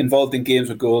involved in games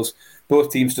with goals.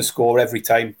 Both teams to score every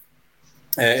time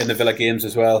in the Villa games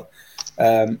as well.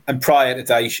 And prior to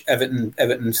Dyche,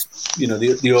 Everton's,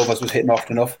 the overs was hitting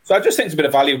often enough. So I just think it's a bit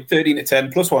of value.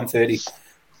 13-10 plus 130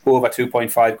 over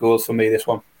 2.5 goals for me. This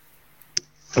one.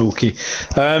 Okay.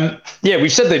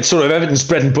 We've said that sort of Everton's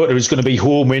bread and butter is going to be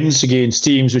home wins against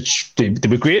teams which they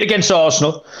were great against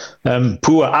Arsenal,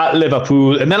 poor at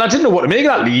Liverpool. And then I didn't know what to make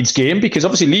of that Leeds game because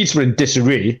obviously Leeds were in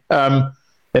disarray. And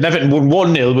Everton won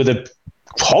 1-0 with a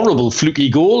horrible fluky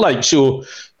goal.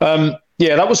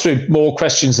 That was for more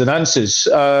questions than answers.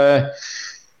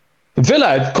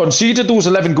 Villa conceded those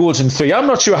 11 goals in 3. I'm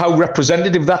not sure how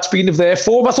representative that's been of their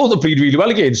form. I thought they played really well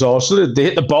against Arsenal. They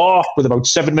hit the bar with about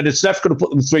 7 minutes left, could have put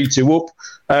them 3-2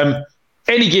 up.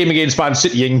 Any game against Man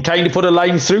City, you can kind of put a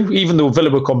line through, even though Villa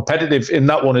were competitive in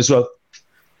that one as well.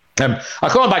 I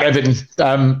can't back Everton.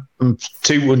 I'm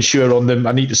too unsure on them.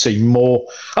 I need to see more.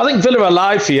 I think Villa are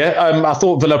live here. I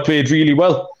thought Villa played really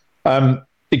well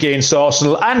against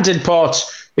Arsenal and in part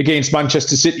against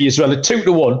Manchester City as well. A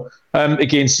 2-1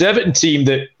 against the Everton team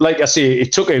that, like I say,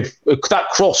 it took that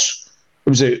cross. It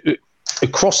was a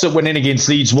cross that went in against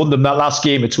Leeds, won them that last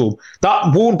game at home.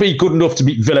 That won't be good enough to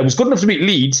beat Villa. It was good enough to beat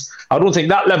Leeds. I don't think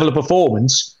that level of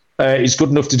performance is good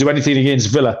enough to do anything against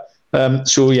Villa.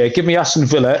 Give me Aston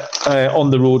Villa on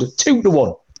the road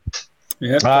 2-1.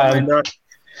 Yeah.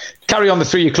 Carry on the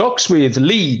 3 o'clocks with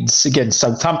Leeds against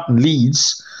Southampton.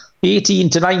 Leeds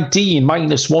 18-19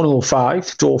 minus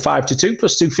 105, draw 5-2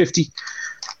 plus 250.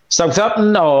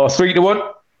 Southampton are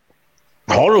 3-1.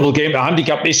 Horrible game to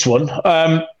handicap this one.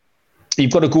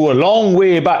 You've got to go a long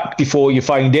way back before you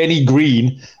find any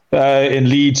green in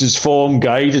Leeds' form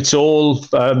guide. It's all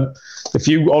a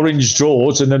few orange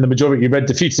draws and then the majority of red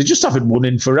defeats. They just haven't won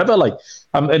in forever.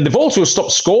 And they've also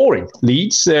stopped scoring,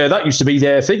 Leeds. That used to be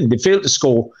their thing. They failed to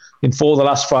score in 4 of the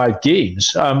last 5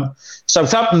 games.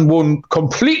 Southampton won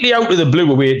completely out of the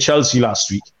blue away at Chelsea last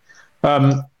week.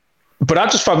 But I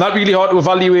just found that really hard to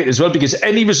evaluate as well because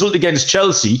any result against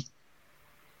Chelsea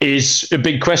is a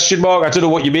big question mark. I don't know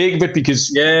what you make of it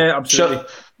because absolutely.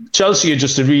 Chelsea are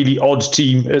just a really odd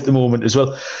team at the moment as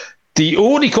well. The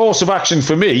only course of action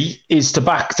for me is to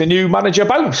back the new manager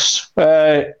Bounce.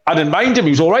 I didn't mind him.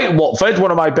 He was all right at Watford.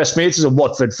 One of my best mates is a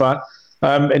Watford fan,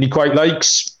 and he quite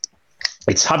likes.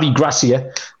 It's Javi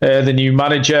Gracia, the new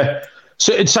manager.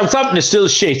 So Southampton is still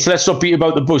shit. Let's not beat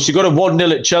about the bush. You got a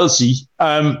 1-0 at Chelsea,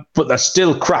 but they're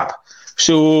still crap.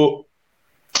 So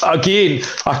again,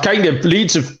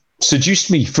 Leeds have seduced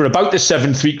me for about the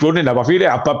 7th week running now.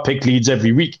 I've picked Leeds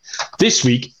every week. This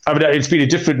week, it's been a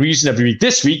different reason every week.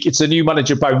 This week, it's a new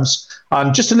manager Bounce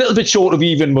and just a little bit short of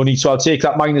even money. So I'll take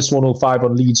that minus 105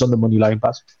 on Leeds on the money line,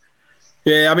 Pat.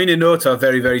 Yeah, your notes are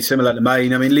very, very similar to mine.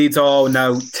 Leeds are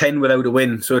now 10 without a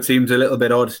win, so it seems a little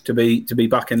bit odd to be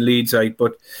back in Leeds, right?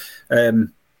 But they've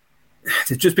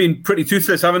just been pretty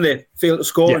toothless, haven't they? Failed to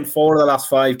score in 4 of the last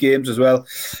 5 games as well.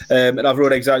 And I've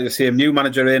wrote exactly the same. New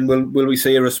manager in, will we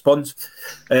see a response?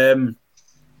 Will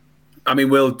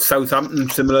Southampton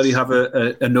similarly have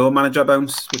a no manager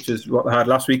Bounce, which is what they had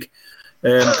last week?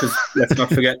 Because let's not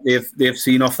forget they've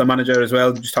seen off the manager as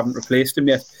well, just haven't replaced him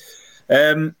yet.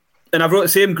 And I've wrote the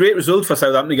same great result for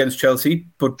Southampton against Chelsea,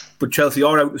 but Chelsea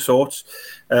are out of sorts.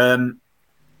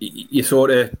 You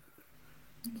sort of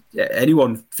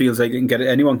anyone feels like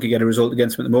anyone can get a result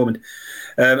against them at the moment.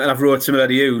 And I've wrote similar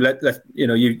to you.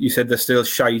 You said they're still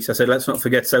shite. I said let's not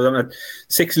forget Southampton had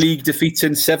 6 league defeats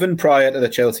in 7 prior to the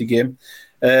Chelsea game,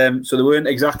 so they weren't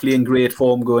exactly in great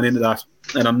form going into that.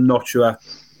 And I'm not sure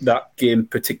that game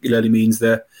particularly means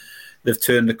they've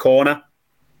turned the corner.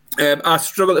 I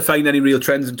struggle to find any real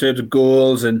trends in terms of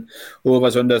goals and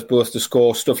overs, unders, both to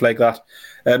score, stuff like that.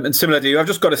 And similar to you, I've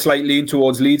just got a slight lean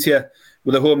towards Leeds here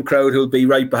with a home crowd who'll be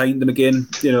right behind them again.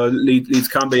 Leeds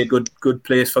can be a good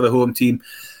place for the home team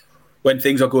when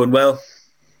things are going well.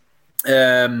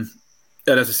 And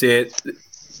as I say,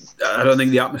 I don't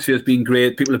think the atmosphere has been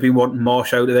great. People have been wanting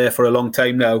Marsh out of there for a long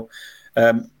time now.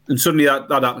 And suddenly that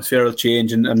atmosphere will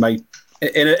change and might...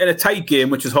 In a tight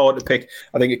game, which is hard to pick,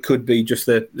 I think it could be just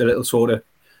the little sort of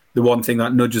the one thing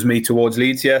that nudges me towards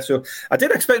Leeds here. So I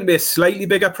did expect it to be a slightly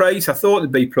bigger price. I thought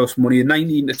it'd be plus money.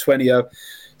 19 to 20 I've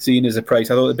seen as a price.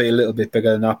 I thought it'd be a little bit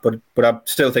bigger than that, but I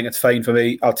still think it's fine for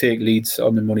me. I'll take Leeds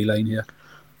on the money line here.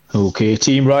 Okay,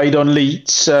 team ride on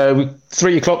Leeds.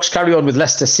 3 o'clocks carry on with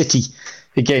Leicester City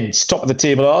against top of the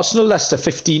table Arsenal. Leicester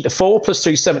 15 to 4 plus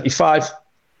 375.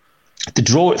 The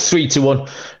draw at 3-1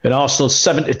 and Arsenal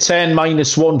 7-10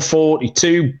 minus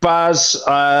 142. Baz,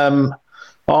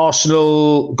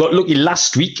 Arsenal got lucky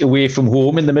last week away from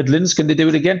home in the Midlands. Can they do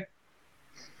it again?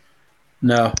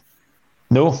 No.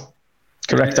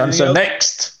 Correct answer.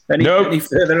 Next. Any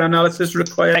further analysis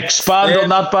required? Expand on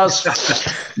that, Baz.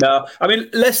 No. I mean,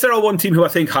 Leicester are one team who I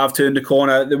think have turned the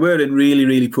corner. They were in really,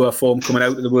 really poor form coming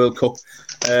out of the World Cup.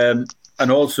 And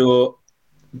also,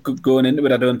 going into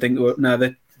it, I don't think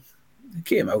they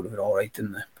came out of it all right,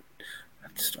 didn't they?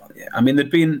 I mean,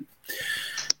 they've been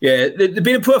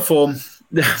in poor form.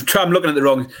 I'm looking at the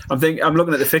wrong. I'm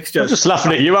looking at the fixtures. I'm just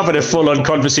laughing at you having a full-on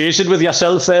conversation with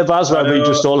yourself there, Baz, where we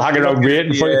just all hang around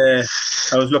waiting for you.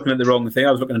 I was looking at the wrong thing.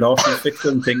 I was looking at Arsenal's fixture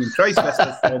and thinking, Christ,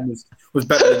 Leicester's form was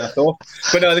better than I thought.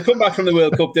 But no, they come back from the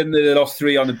World Cup, didn't they? They lost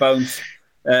 3 on the bounce.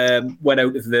 Went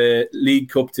out of the League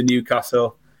Cup to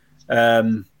Newcastle. I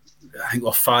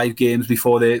think 5 games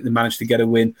before they managed to get a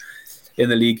win in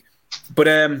the league. But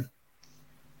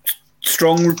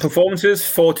strong performances: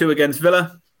 4-2 against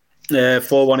Villa.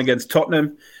 4-1 against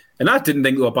Tottenham, and I didn't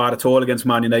think they were bad at all against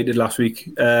Man United last week.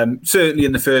 Certainly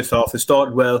in the first half, they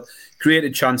started well,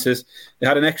 created chances. They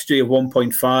had an XG of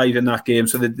 1.5 in that game,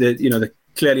 so they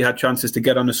clearly had chances to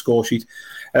get on the score sheet.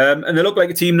 And they look like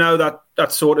a team now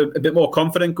that's sort of a bit more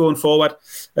confident going forward,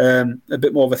 a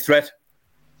bit more of a threat.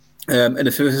 And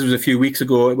if this was a few weeks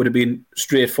ago, it would have been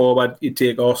straightforward. You'd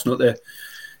take Arsenal to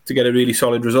get a really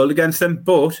solid result against them,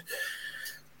 but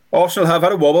Arsenal have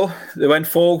had a wobble. They went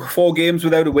four games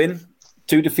without a win,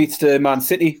 2 defeats to Man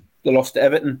City. They lost to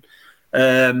Everton,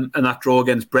 and that draw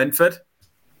against Brentford.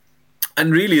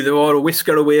 And really, they were a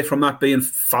whisker away from that being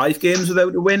 5 games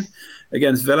without a win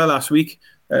against Villa last week.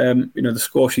 The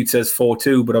score sheet says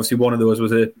 4-2, but obviously one of those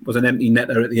was an empty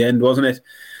netter at the end, wasn't it?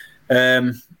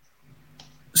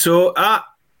 So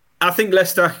I think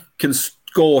Leicester can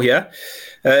score here.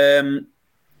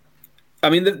 I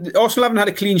mean, Arsenal haven't had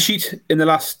a clean sheet in the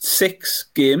last 6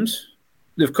 games.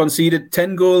 They've conceded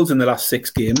 10 goals in the last 6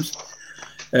 games.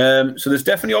 So there's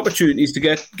definitely opportunities to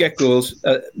get goals,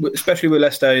 especially with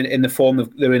Leicester in the form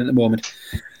they're in at the moment.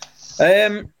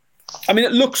 I mean,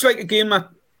 it looks like a game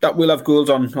that will have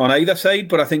goals on either side,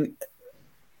 but I think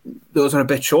those are a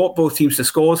bit short. Both teams to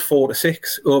scores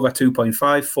 4-6, over 2.5,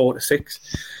 4-6.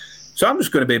 So I'm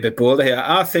just going to be a bit bolder here.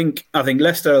 I think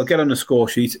Leicester will get on the score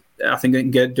sheet. I think they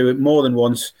can do it more than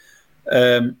once.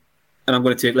 And I'm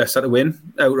going to take Leicester to win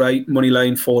outright, money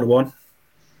line 4-1.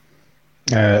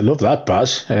 Love that,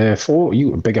 Baz. 4,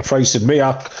 you a bigger price than me.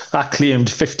 I claimed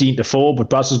 15-4, but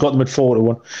Baz has got them at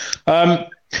 4-1.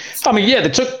 I mean, yeah, they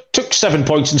took 7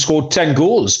 points and scored 10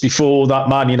 goals before that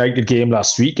Man United game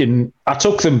last week, and I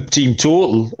took them team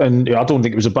total, and I don't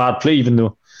think it was a bad play, even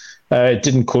though it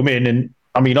didn't come in. And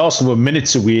I mean, Arsenal were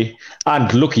minutes away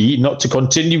and lucky not to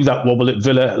continue that wobble at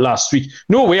Villa last week.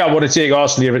 No way I want to take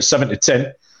Arsenal here at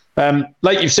 7-10.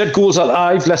 Like you've said, goals are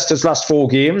live. Leicester's last 4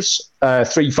 games,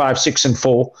 3, 5, 6 and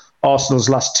 4. Arsenal's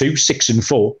last 2, 6 and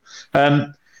 4.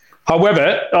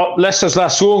 However, Leicester's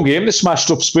last home game, they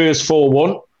smashed up Spurs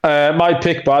 4-1. My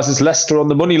pick, Baz, is Leicester on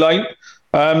the money line.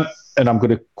 And I'm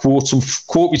going to quote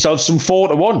myself some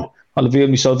 4-1. I'll avail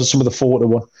myself of some of the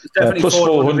 4-1. Plus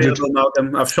 400.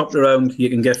 Malcolm. I've shopped around. You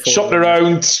can get 4. Shopped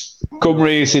around, come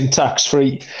racing, tax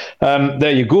free.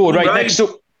 There you go. Right, next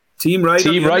up. Team right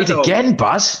again,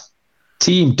 Baz.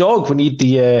 Team dog. We need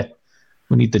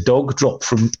the dog drop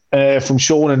from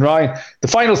Sean and Ryan. The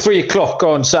final 3 o'clock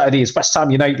on Saturday is West Ham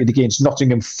United against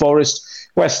Nottingham Forest.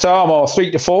 West Ham are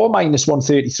 3-4, minus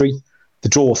 133. The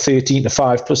draw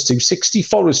 13-5, plus 260.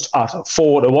 Forest at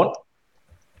 4-1.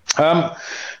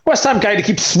 West Ham kind of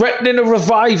keep threatening a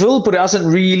revival, but it hasn't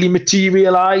really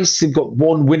materialised. They've got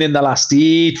 1 win in the last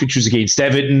 8, which was against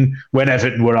Everton, when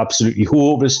Everton were absolutely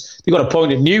hopeless. They got a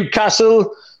point at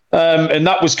Newcastle, and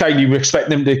that was kind of, you were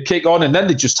expecting them to kick on, and then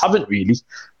they just haven't really.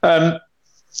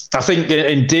 I think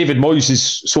and David Moyes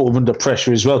is sort of under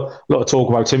pressure as well. A lot of talk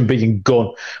about him being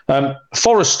gone.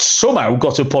 Forest somehow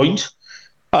got a point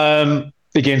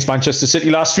against Manchester City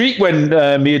last week when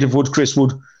Maid of Wood, Chris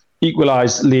Wood,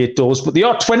 equalised late doors, but they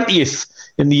are 20th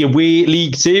in the away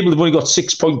league table. They've only got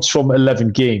 6 points from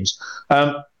 11 games.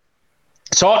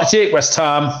 It's hard to take West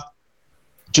Ham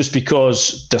just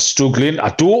because they're struggling. I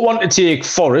don't want to take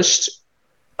Forest,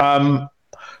 but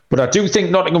I do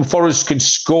think Nottingham Forest can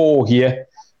score here.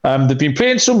 They've been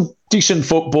playing some decent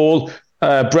football.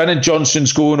 Brennan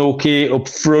Johnson's going okay up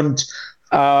front.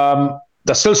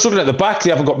 They're still struggling at the back.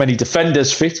 They haven't got many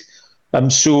defenders fit.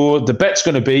 So the bet's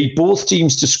going to be both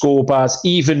teams to score, Baz,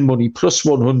 even money, plus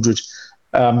 100.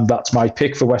 That's my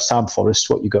pick for West Ham Forest.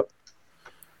 What you got?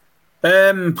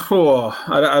 I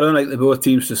don't like the both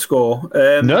teams to score.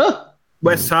 No?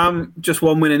 West Ham, just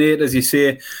 1 win in 8, as you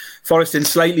say. Forest in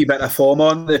slightly better form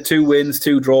on. They're 2 wins,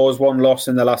 2 draws, 1 loss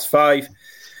in the last 5.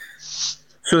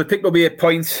 So they picked up 8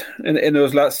 points in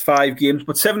those last 5 games,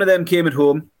 but 7 of them came at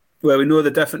home, where we know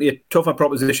they're definitely a tougher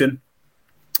proposition.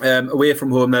 Away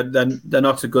from home, they're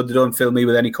not so good. They don't fill me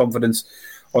with any confidence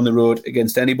on the road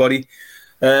against anybody.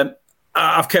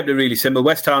 I've kept it really simple.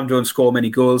 West Ham don't score many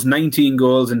goals. 19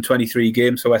 goals in 23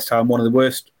 games for West Ham, one of the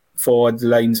worst forward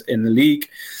lines in the league.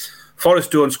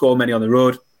 Forest don't score many on the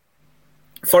road.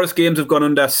 Forest games have gone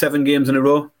under 7 games in a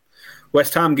row.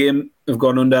 West Ham game have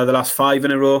gone under the last 5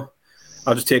 in a row.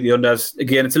 I'll just take the unders.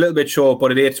 Again, it's a little bit short,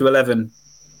 but at 8-11,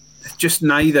 just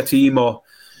neither team or...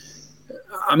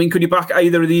 I mean, could you back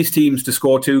either of these teams to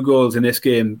score 2 goals in this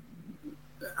game?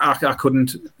 I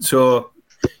couldn't. So,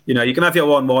 you can have your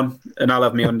 1-1 and I'll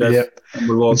have my unders. Yep. And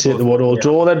we'll take the 1-1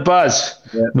 draw then, Baz.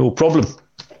 Yeah. No problem.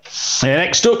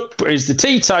 Next up is the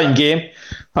tea time game.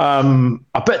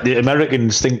 I bet the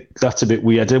Americans think that's a bit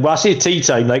weird. When I say tea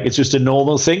time, like it's just a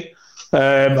normal thing.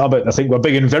 I think we're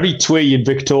big and very twee and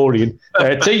Victorian.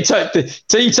 Tea time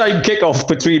kickoff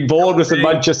between Bournemouth and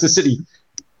Manchester City.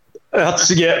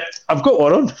 I've got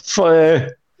one on for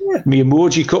me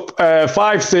emoji cup.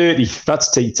 5:30.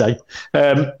 That's tea time,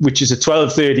 which is a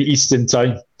 12:30 Eastern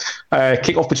time.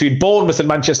 Kickoff between Bournemouth and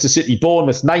Manchester City.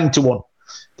 Bournemouth 9-1.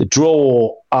 The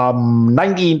draw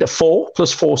 19-4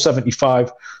 plus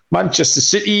 475. Manchester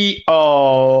City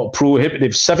are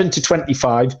prohibitive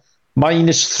 7-25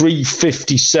 minus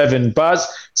 357. Baz,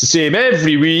 it's the same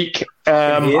every week.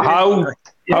 How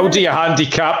do you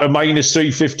handicap a minus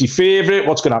 350 favourite?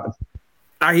 What's going to happen?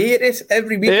 I hate it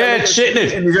every week. Yeah, it's shitting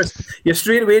it. And you're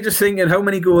straight away just thinking, how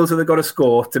many goals have they got to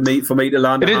score for me to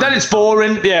land? Then it's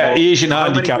boring. Yeah, Asian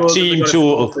handicap, team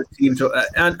total.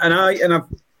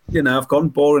 And I've gone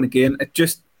boring again.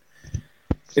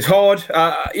 It's hard.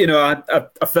 I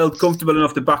felt comfortable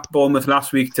enough to back Bournemouth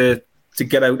last week to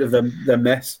get out of their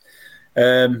mess.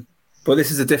 But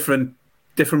this is a different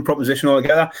proposition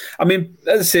altogether. I mean,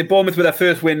 as I say, Bournemouth with their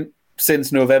first win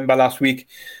since November last week.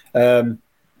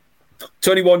 It's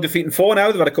only 1 defeat and 4 now.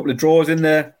 They've had a couple of draws in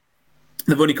there.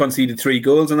 They've only conceded 3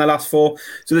 goals in their last 4.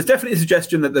 So there's definitely a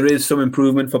suggestion that there is some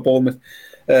improvement for Bournemouth,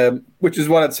 which is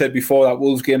what I'd said before that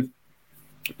Wolves game.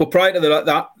 But prior to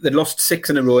that, they'd lost 6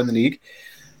 in a row in the league.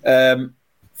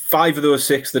 5 of those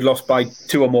 6 they'd lost by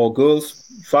 2 or more goals.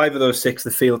 5 of those 6 they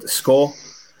failed to score.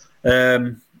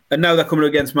 And now they're coming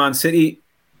against Man City.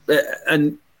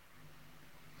 And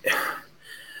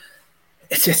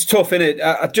it's tough, isn't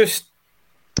it?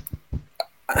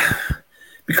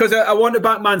 Because I want to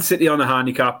back Man City on a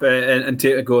handicap and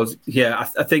take the goals. Yeah,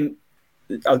 I think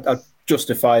I'll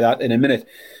justify that in a minute.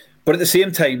 But at the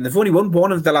same time, they've only won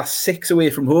 1 of the last 6 away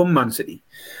from home, Man City.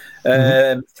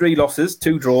 3 losses,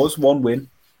 2 draws, 1 win.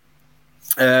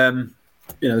 The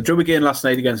drew again last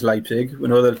night against Leipzig. We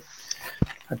know they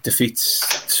had defeats.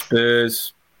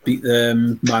 Spurs beat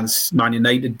them. Man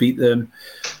United beat them.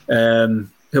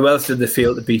 Who else did they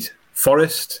fail to beat?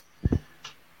 Forest.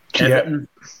 Everton.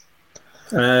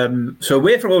 So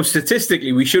away from home,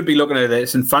 statistically, we should be looking at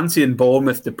this and fancying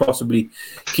Bournemouth to possibly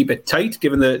keep it tight,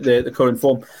 given the current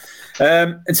form.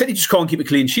 And City just can't keep a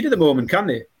clean sheet at the moment, can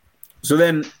they? So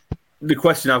then the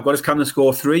question I've got is, can they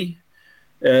score 3?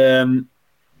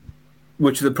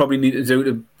 Which they probably need to do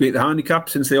to beat the handicap,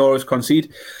 since they always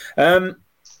concede. And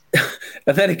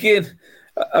then again,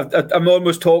 I'm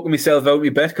almost talking myself out of my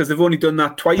bet, because they've only done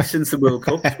that twice since the World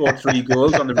Cup, scored 3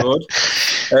 goals on the road.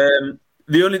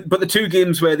 But the 2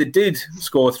 games where they did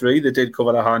score 3, they did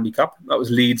cover the handicap. That was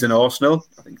Leeds and Arsenal.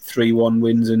 I think 3-1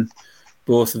 wins in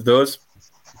both of those.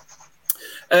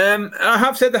 I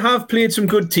have said they have played some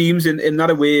good teams in that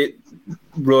away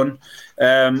run.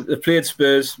 They've played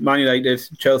Spurs, Man United,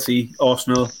 Chelsea,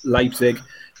 Arsenal, Leipzig,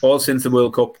 all since the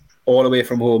World Cup, all away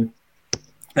from home.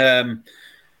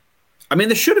 I mean,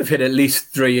 they should have hit at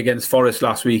least 3 against Forest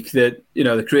last week. They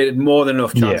created more than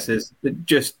enough chances. Yeah.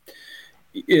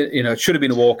 It should have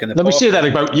been a walk in the park.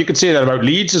 You could say that about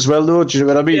Leeds as well, though. Do you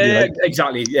know what I mean? Yeah,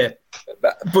 exactly. Yeah,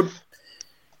 but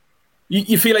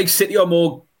you feel like City are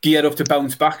more geared up to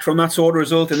bounce back from that sort of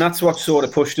result, and that's what sort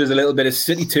of pushed us a little bit. As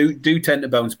City do tend to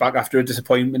bounce back after a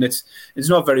disappointment. It's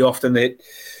not very often they hit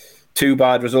 2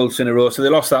 bad results in a row. So they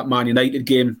lost that Man United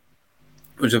game.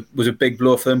 It was a big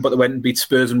blow for them, but they went and beat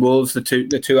Spurs and Wolves the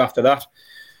two after that.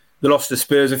 They lost to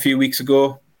Spurs a few weeks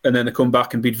ago, and then they come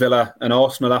back and beat Villa and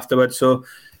Arsenal afterwards. So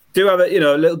do have a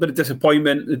little bit of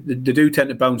disappointment. They do tend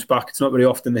to bounce back. It's not very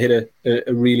often they hit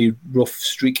a really rough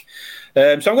streak.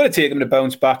 So I'm going to take them to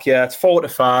bounce back. Yeah, it's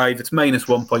 4-5. It's minus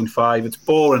 1.5. It's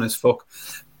boring as fuck.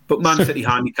 But Man City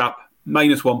handicap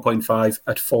minus 1.5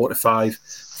 at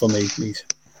 4-5 for me, please.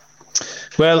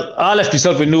 Well, I left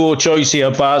myself with no choice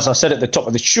here, Baz. I said at the top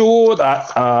of the show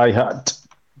that I had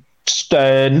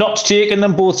not taken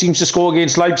them both teams to score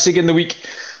against Leipzig in the week,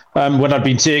 when I'd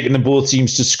been taking them both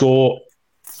teams to score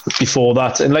before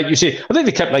that. And like you say, I think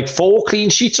they kept like 4 clean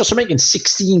sheets or something in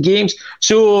 16 games.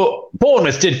 So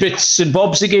Bournemouth did bits and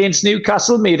bobs against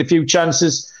Newcastle, made a few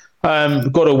chances.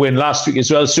 Got a win last week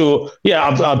as well. So, yeah,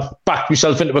 I've backed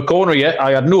myself into a corner yet. I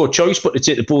had no choice but to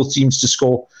take the both teams to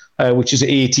score, which is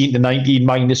 18-19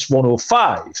 minus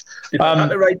 105. If I had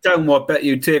to write down what bet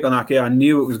you'd take on that game, I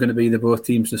knew it was going to be the both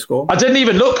teams to score. I didn't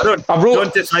even look. I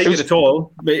don't dislike it at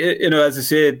all. But, as I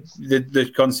say, they're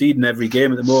conceding every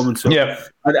game at the moment. So, yeah.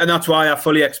 And that's why I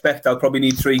fully expect I'll probably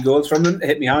need 3 goals from them to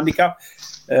hit my handicap.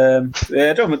 I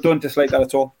don't dislike that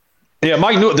at all. Yeah,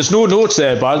 there's no notes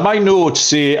there, but my notes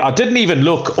say I didn't even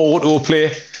look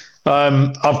autoplay.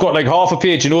 I've got like half a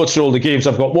page of notes for all the games.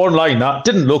 I've got one line that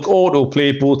didn't look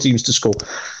autoplay, both teams to score.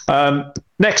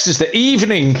 Next is the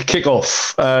evening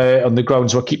kickoff on the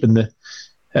grounds. We're keeping the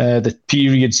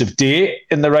periods of day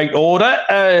in the right order.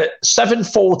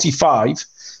 7:45,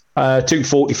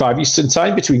 2:45 Eastern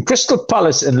Time between Crystal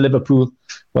Palace and Liverpool,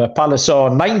 where Palace are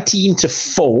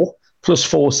 19-4. Plus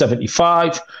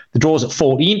 475. The draw's at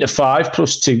 14-5,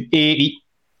 plus 280.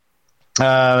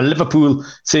 Liverpool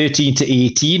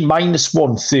 13-18, minus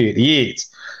 138.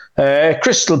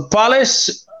 Crystal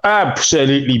Palace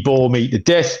absolutely bore me to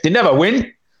death. They never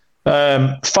win.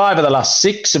 5 of the last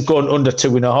 6 have gone under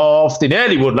 2.5. They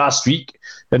nearly won last week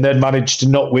and then managed to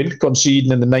not win,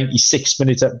 conceding in the 96th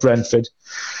minute at Brentford.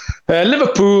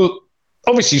 Liverpool.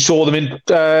 Obviously saw them in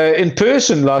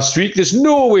person last week. There's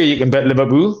no way you can bet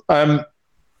Liverpool. I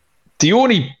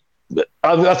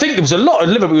think there was a lot of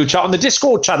Liverpool chat on the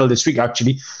Discord channel this week,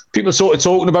 actually. People sort of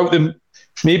talking about them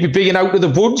maybe being out of the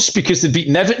woods because they'd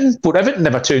beaten Everton, but Everton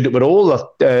never turned up at all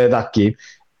that game.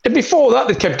 And before that,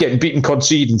 they kept getting beaten,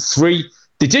 conceding 3.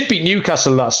 They did beat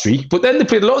Newcastle last week, but then they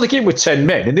played a lot of the game with 10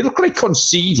 men, and they looked like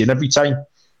conceding every time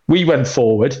we went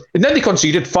forward. And then they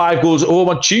conceded 5 goals at home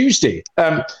on Tuesday.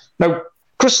 Now,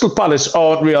 Crystal Palace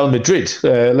aren't Real Madrid.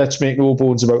 Let's make no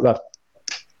bones about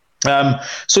that.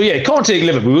 So, yeah, can't take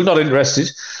Liverpool, not interested.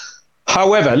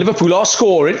 However, Liverpool are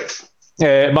scoring.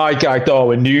 My guy,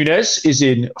 Darwin Núñez, is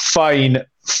in fine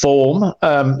form.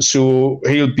 So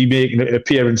he'll be making an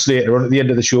appearance later on at the end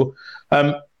of the show.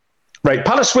 Right,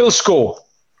 Palace will score.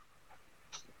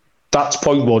 That's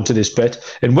point 1 to this bet.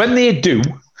 And when they do,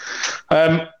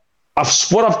 what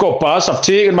I've got, Baz, I've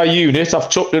taken my unit, I've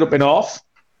chopped it up in half.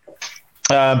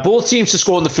 Both teams to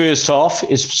score in the first half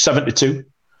is 7-2.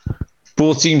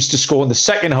 Both teams to score in the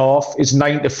second half is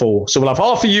 9-4. So we'll have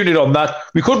half a unit on that.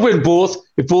 We could win both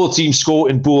if both teams score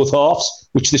in both halves,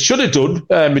 which they should have done,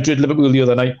 Madrid-Liverpool the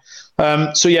other night.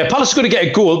 So yeah, Palace are going to get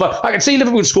a goal, but I can see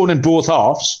Liverpool scoring in both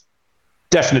halves,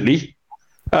 definitely.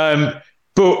 But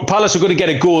Palace are going to get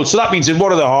a goal, so that means in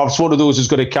one of the halves, one of those is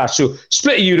going to cash. So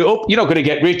split a unit up. You're not going to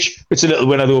get rich. It's a little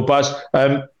winner though, Baz.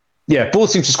 Yeah,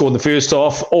 both teams to score in the first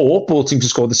half, or both teams to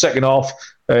score in the second half,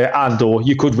 or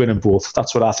you could win in both.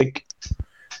 That's what I think.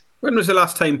 When was the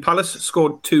last time Palace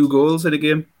scored 2 goals in a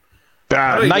game?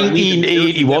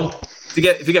 1981.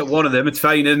 If you get one of them, it's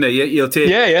fine, isn't it? You'll take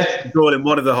a goal in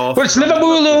one of the half. But it's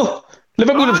Liverpool, though.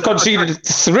 Liverpool have conceded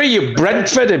 3 at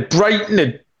Brentford and Brighton,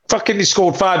 and fucking they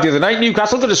scored 5 the other night.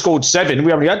 Newcastle could have scored 7.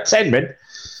 We only had 10 men.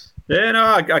 Yeah, no,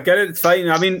 I get it. It's fine.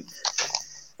 I mean,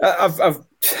 I've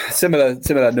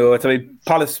similar note. I mean,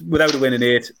 Palace without a win in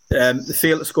 8, they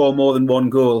failed to score more than 1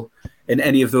 goal in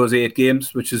any of those 8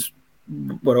 games, which is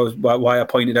why I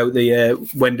pointed out the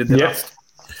when did the last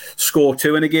score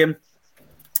 2 in a game.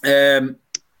 3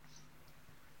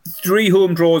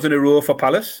 home draws in a row for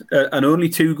Palace, and only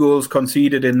 2 goals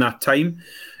conceded in that time.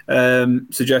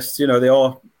 Suggests they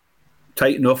are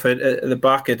tight enough at the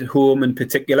back at home in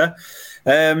particular.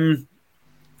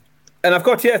 And I've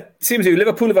got seems to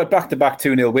Liverpool have had back-to-back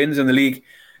 2-0 wins in the league.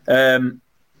 The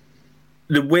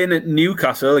win at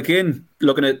Newcastle, again,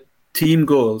 looking at team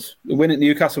goals, the win at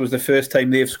Newcastle was the first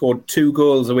time they've scored 2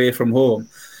 goals away from home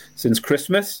since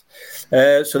Christmas.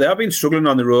 So they have been struggling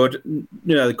on the road.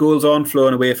 The goals aren't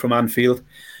flowing away from Anfield.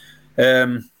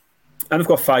 And they've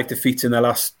got 5 defeats in their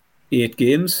last 8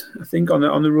 games, I think,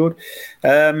 on the road.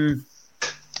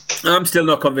 I'm still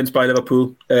not convinced by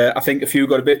Liverpool. I think a few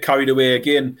got a bit carried away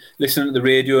again, listening to the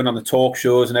radio and on the talk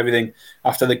shows and everything.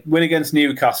 After the win against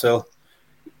Newcastle,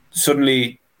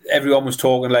 suddenly everyone was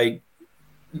talking like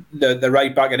they're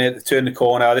right back in it, they turned the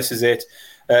corner, this is it.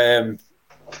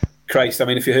 Christ, I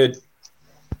mean, if you heard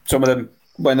some of them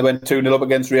when they went 2-0 up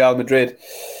against Real Madrid,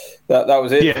 that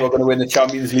was it. Yeah. We're going to win the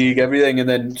Champions League, everything, and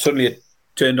then suddenly it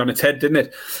turned on its head, didn't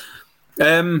it?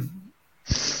 They're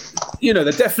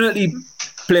definitely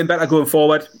playing better going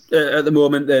forward at the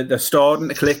moment. They're starting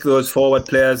to click, those forward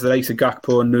players, the likes of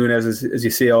Gakpo and Núñez, as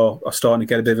you say, are starting to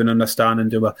get a bit of an understanding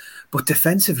to it. But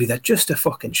defensively, they're just a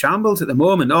fucking shambles at the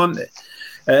moment, aren't they?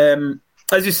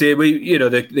 As you say,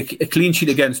 the clean sheet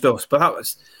against us, but that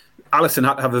was Alisson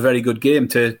had to have a very good game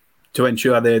to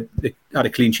ensure they had a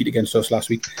clean sheet against us last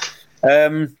week.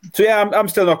 I'm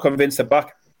still not convinced they're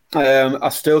back. I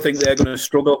still think they're going to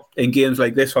struggle in games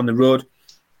like this on the road,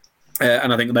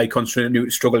 and I think they might continue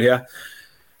to struggle here.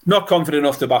 Not confident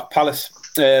enough to back Palace,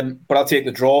 but I'll take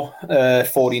the draw,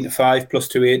 14-5 plus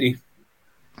 280.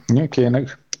 Okay,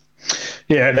 nice.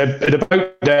 Yeah, at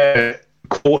about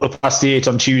 8:15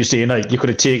 on Tuesday night, you could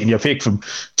have taken your pick from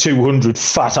 200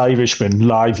 fat Irishmen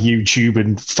live YouTube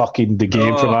and fucking the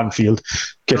game from Anfield.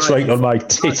 Gets right on my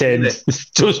tit end.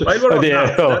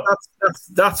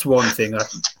 That's one thing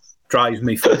that drives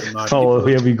me fucking mad. Oh,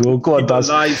 here we go. Go on, Daz.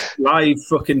 Live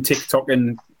fucking TikTok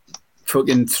and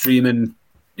fucking streaming.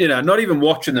 Not even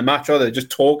watching the match, or they're just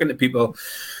talking to people,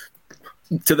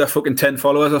 to their fucking 10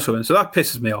 followers or something. So that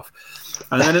pisses me off.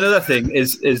 And then another thing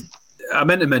is I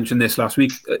meant to mention this last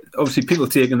week. Obviously, people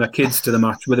taking their kids to the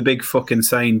match with a big fucking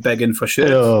sign begging for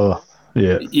shirts. Oh,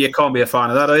 yeah. You can't be a fan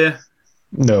of that, are you?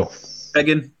 No.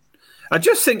 Begging. I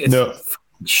just think it's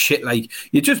shit. Like,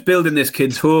 you're just building this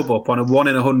kid's hope up on a 1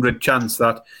 in 100 chance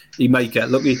that he might get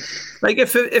lucky. Like,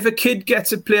 if a kid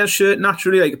gets a player's shirt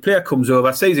naturally, like a player comes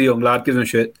over, say he's a young lad, gives him a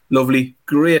shirt, lovely,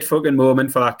 great fucking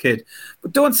moment for that kid.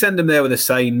 But don't send them there with a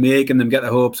sign, making them get their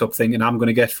hopes up, thinking I'm going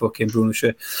to get fucking Bruno's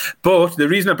shirt. But the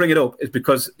reason I bring it up is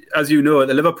because, as you know, at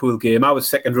the Liverpool game, I was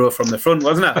second row from the front,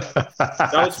 wasn't I?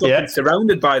 I was fucking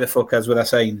surrounded by the fuckers with their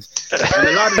signs. And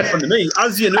the lad in front of me,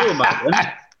 as you know, Martin,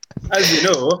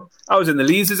 I was in the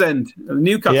Leazes end. The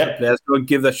Newcastle players don't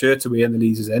give their shirts away in the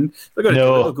Leazes end. They're going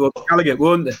to go to Gallagher,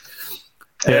 won't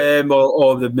they?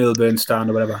 Or the Milburn stand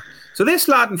or whatever. So this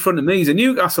lad in front of me, he's a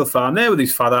Newcastle fan there with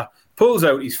his father, pulls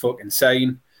out his fucking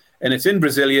sign, and it's in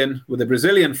Brazilian with a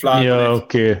Brazilian flag. Yeah,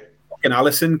 okay. Fucking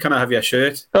Alisson, can I have your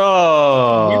shirt?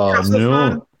 Oh, Newcastle no.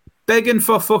 fan begging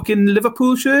for fucking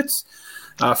Liverpool shirts?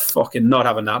 I'm fucking not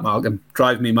having that, Malcolm.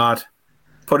 Drives me mad.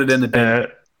 Put it in the bin.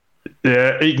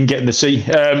 Yeah, he can get in the sea.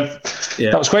 That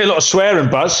was quite a lot of swearing,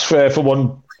 Baz, for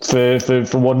one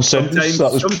sentence.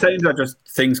 Sometimes I just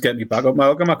things get me back up,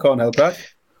 Malcolm. I can't help that.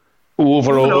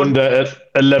 Over or under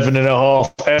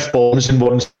 11.5 F-bombs in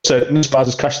one sentence. Baz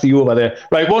has cashed the over there.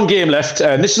 Right, one game left,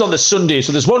 and this is on the Sunday.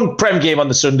 So there's one Prem game on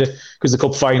the Sunday because the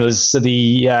Cup final is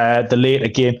the later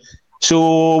game. So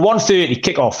 1:30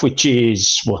 kick-off, which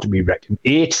is, what do we reckon,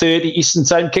 8:30 Eastern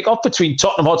Time kick-off between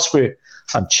Tottenham Hotspur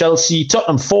and Chelsea.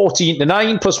 Tottenham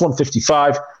 14-9 plus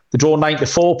 155. The draw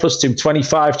 9-4 plus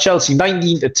 225. Chelsea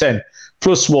 19-10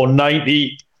 plus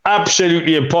 190.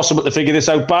 Absolutely impossible to figure this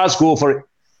out. Baz, go for it.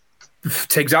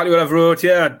 It's exactly what I've wrote.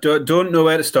 Yeah, don't know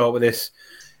where to start with this.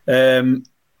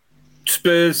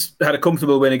 Spurs had a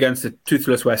comfortable win against the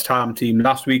toothless West Ham team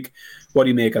last week. What do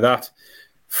you make of that?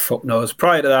 Fuck knows.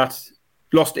 Prior to that,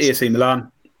 lost to AC Milan,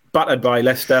 battered by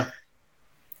Leicester.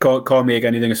 Can't make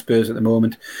anything of Spurs at the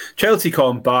moment. Chelsea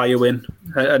can't buy a win,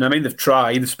 and I mean they've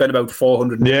tried. They've spent about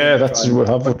 400 million. Yeah, that's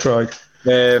what they've tried.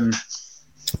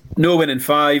 No win in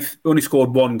 5. Only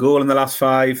scored 1 goal in the last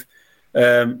 5.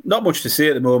 Not much to say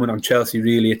at the moment on Chelsea.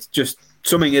 Really, it's just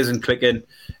something isn't clicking.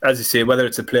 As you say, whether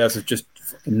it's the players are just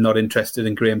not interested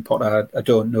in Graham Potter, I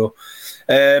don't know.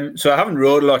 So I haven't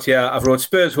wrote a lot here. I've wrote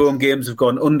Spurs home games have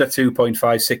gone under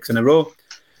 2.56 in a row.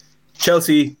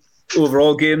 Chelsea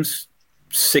overall games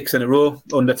 6 in a row,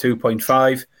 under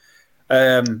 2.5.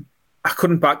 I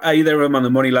couldn't back either of them on the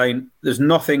money line. There's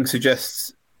nothing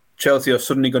suggests Chelsea are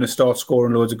suddenly going to start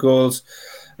scoring loads of goals.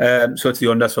 So it's the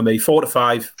unders for me.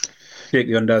 4-5. Take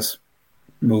the unders.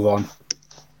 Move on.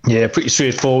 Yeah, pretty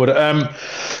straightforward.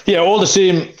 All the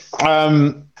same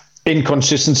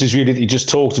inconsistencies really that you just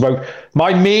talked about.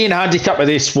 My main handicap of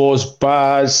this was,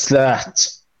 Baz, that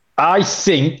I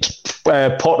think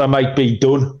Potter might be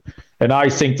done. And I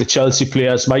think the Chelsea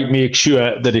players might make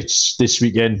sure that it's this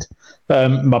weekend.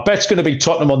 My bet's going to be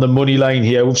Tottenham on the money line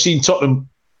here. We've seen Tottenham,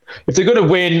 if they're going to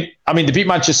win, I mean, they beat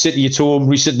Manchester City at home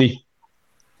recently.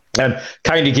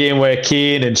 Kind of game where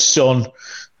Kane and Son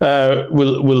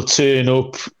will turn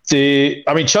up. Chelsea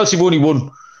have only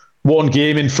won one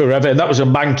game in forever, and that was a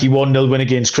manky 1-0 win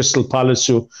against Crystal Palace.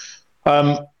 So,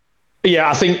 I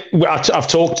think I've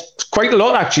talked quite a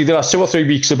lot, actually, the last 2 or 3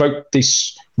 weeks about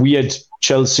this weird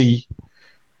Chelsea,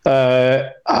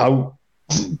 how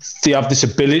they have this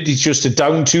ability just to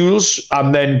down tools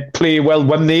and then play well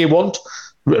when they want,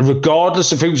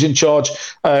 regardless of who's in charge.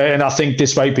 And I think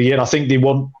this might be it. I think they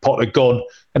want Potter gone,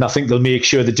 and I think they'll make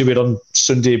sure they do it on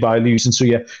Sunday by losing. So,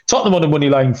 Tottenham on the money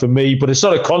line for me, but it's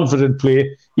not a confident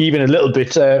play, even a little bit.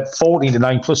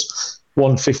 14-9 plus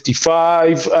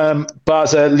 155.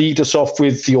 Baza, lead us off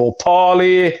with your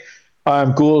parlay,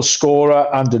 goal scorer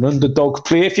and an underdog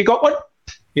play if you got one.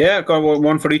 Yeah, I've got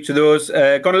one for each of those.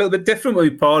 Got a little bit different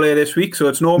with parlay this week, so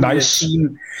it's normally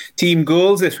team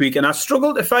goals this week, and I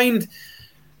struggled to find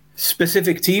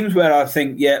specific teams where I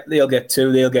think, they'll get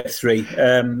 2, they'll get 3.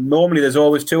 Normally there's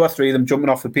always 2 or 3 of them jumping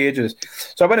off the pages.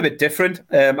 So I went a bit different.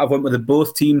 I went with the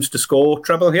both teams to score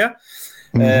treble here.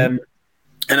 And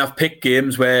I've picked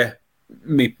games where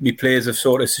me players have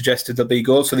sort of suggested there'll be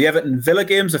goals. So the Everton-Villa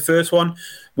game's the first one.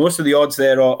 Most of the odds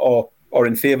there are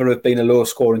in favour of being a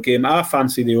low-scoring game. I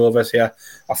fancy the overs here.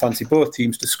 I fancy both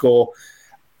teams to score,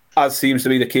 as seems to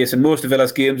be the case in most of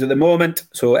Villa's games at the moment.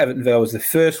 So Everton-Villa was the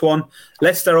first one.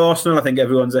 Leicester-Arsenal, I think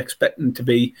everyone's expecting to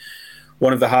be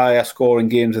one of the higher scoring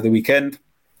games of the weekend.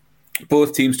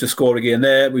 Both teams to score again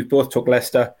there. We've both took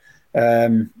Leicester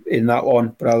in that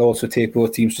one, but I'll also take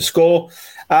both teams to score.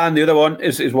 And the other one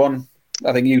is one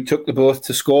I think you took the both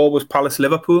to score, was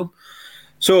Palace-Liverpool.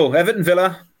 So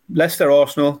Everton-Villa,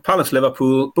 Leicester-Arsenal,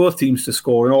 Palace-Liverpool, both teams to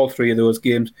score in all 3 of those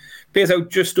games. Pays out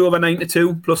just over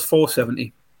 92 plus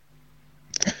 470.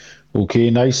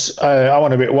 Okay, nice. I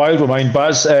went a bit wild with mine,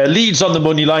 Baz. Leeds on the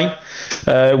money line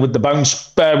with the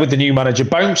bounce, with the new manager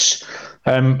bounce.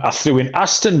 I threw in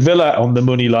Aston Villa on the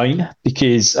money line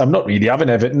because I'm not really having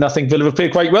Everton. I think Villa have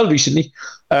played quite well recently.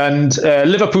 And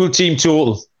Liverpool team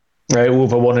total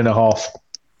over 1.5.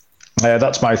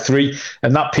 That's my 3,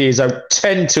 and that pays out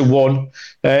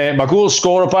 10-1. My goal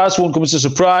scorer, Baz, won't come as a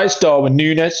surprise. Darwin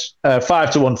Núñez,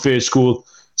 5-1 first goal.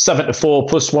 7-4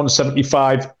 plus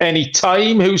 175 any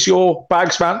time. Who's your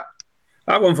bags, man?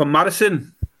 I won for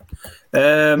Maddison.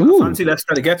 I fancy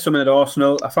Leicester to get something at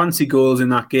Arsenal. I fancy goals in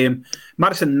that game.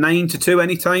 Maddison 9-2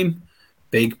 any time.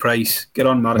 Big price. Get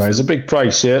on, Maddison. It's a big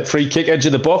price, yeah. Free kick, edge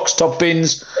of the box, top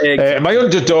bins. My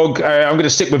underdog, I'm going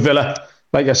to stick with Villa.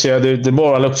 Like I said, the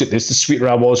more I looked at this, the sweeter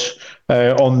I was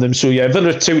on them. So yeah,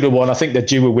 Villa 2-1. I think they're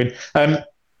due a win.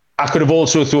 I could have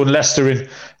also thrown Leicester in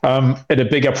at a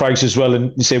bigger price as well,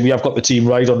 and say we have got the team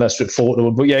right on Leicester at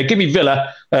 4-1. But yeah, give me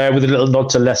Villa with a little nod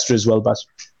to Leicester as well, Baz.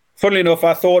 Funnily enough,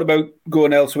 I thought about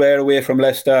going elsewhere away from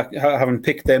Leicester, having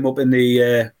picked them up in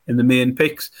the main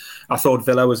picks. I thought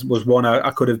Villa was one I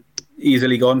could have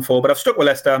easily gone for, but I've stuck with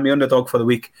Leicester. I'm the underdog for the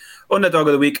week. Underdog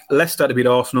of the week, Leicester to beat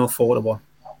Arsenal 4-1.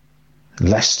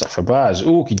 Leicester for Baz.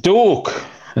 Okie doke.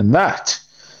 And that,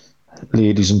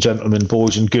 ladies and gentlemen,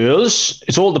 boys and girls,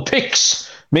 it's all the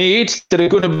picks made that are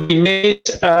going to be made.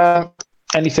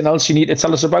 Anything else you need to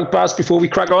tell us about, Baz, before we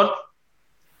crack on?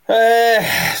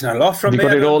 There's not a lot from me. You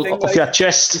got it all off your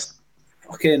chest?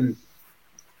 Fucking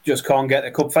just can't get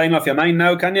the cup final off your mind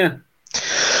now, can you?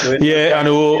 Yeah, I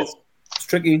know. It's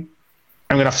tricky.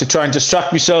 I'm going to have to try and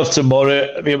distract myself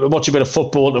tomorrow. I mean, watch a bit of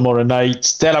football tomorrow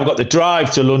night. Then I've got the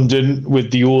drive to London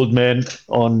with the old men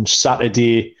on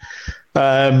Saturday.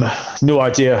 No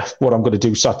idea what I'm going to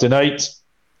do Saturday night.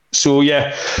 So,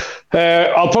 yeah,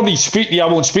 I'll probably speak to you. I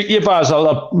won't speak to you, Baz.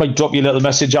 I might drop you a little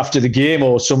message after the game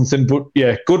or something. But,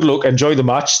 yeah, good luck. Enjoy the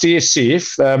match. Stay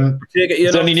safe.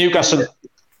 Is there any Newcastle...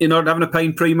 You're not having a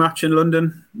pint pre-match in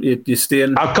London? You're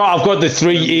staying... I've got the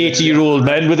 3 80-year-old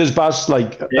men with us, Baz. I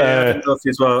don't know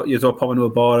if you're popping to a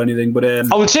bar or anything, but...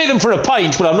 I would take them for a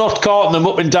pint, but I'm not carting them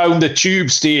up and down the tube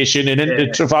station and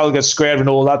into Trafalgar Square and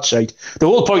all that shit. The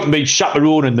whole point of me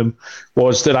chaperoning them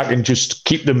was that I can just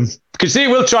keep them... Because they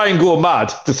will try and go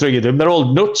mad, the 3 of them. They're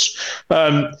all nuts.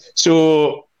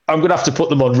 So I'm going to have to put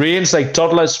them on reins like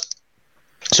toddlers.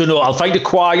 So no, I'll find a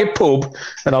quiet pub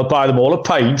and I'll buy them all a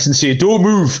pint and say, don't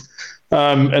move.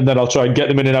 And then I'll try and get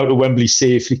them in and out of Wembley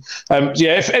safely.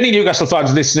 If any Newcastle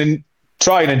fans listening,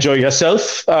 try and enjoy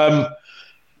yourself.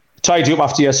 Tidy up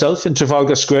after yourself in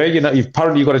Trafalgar Square. You've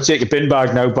apparently got to take a bin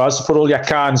bag now, Baz, to put all your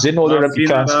cans in, all your empty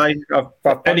cans.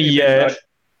 Any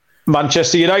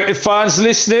Manchester United fans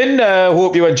listening,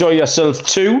 hope you enjoy yourself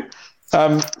too.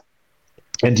 And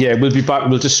yeah, we'll be back.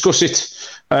 We'll discuss it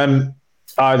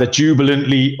either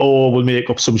jubilantly or we'll make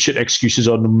up some shit excuses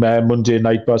on Monday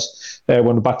night, Baz, when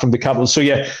we're back from the capital. So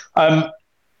yeah,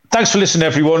 thanks for listening,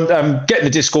 everyone. Get in the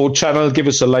Discord channel, give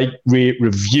us a like, rate,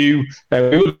 review.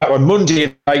 We'll be back on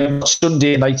Monday night, not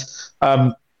Sunday night.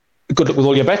 Good luck with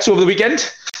all your bets over the weekend.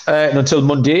 And until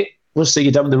Monday, we'll see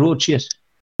you down the road. Cheers.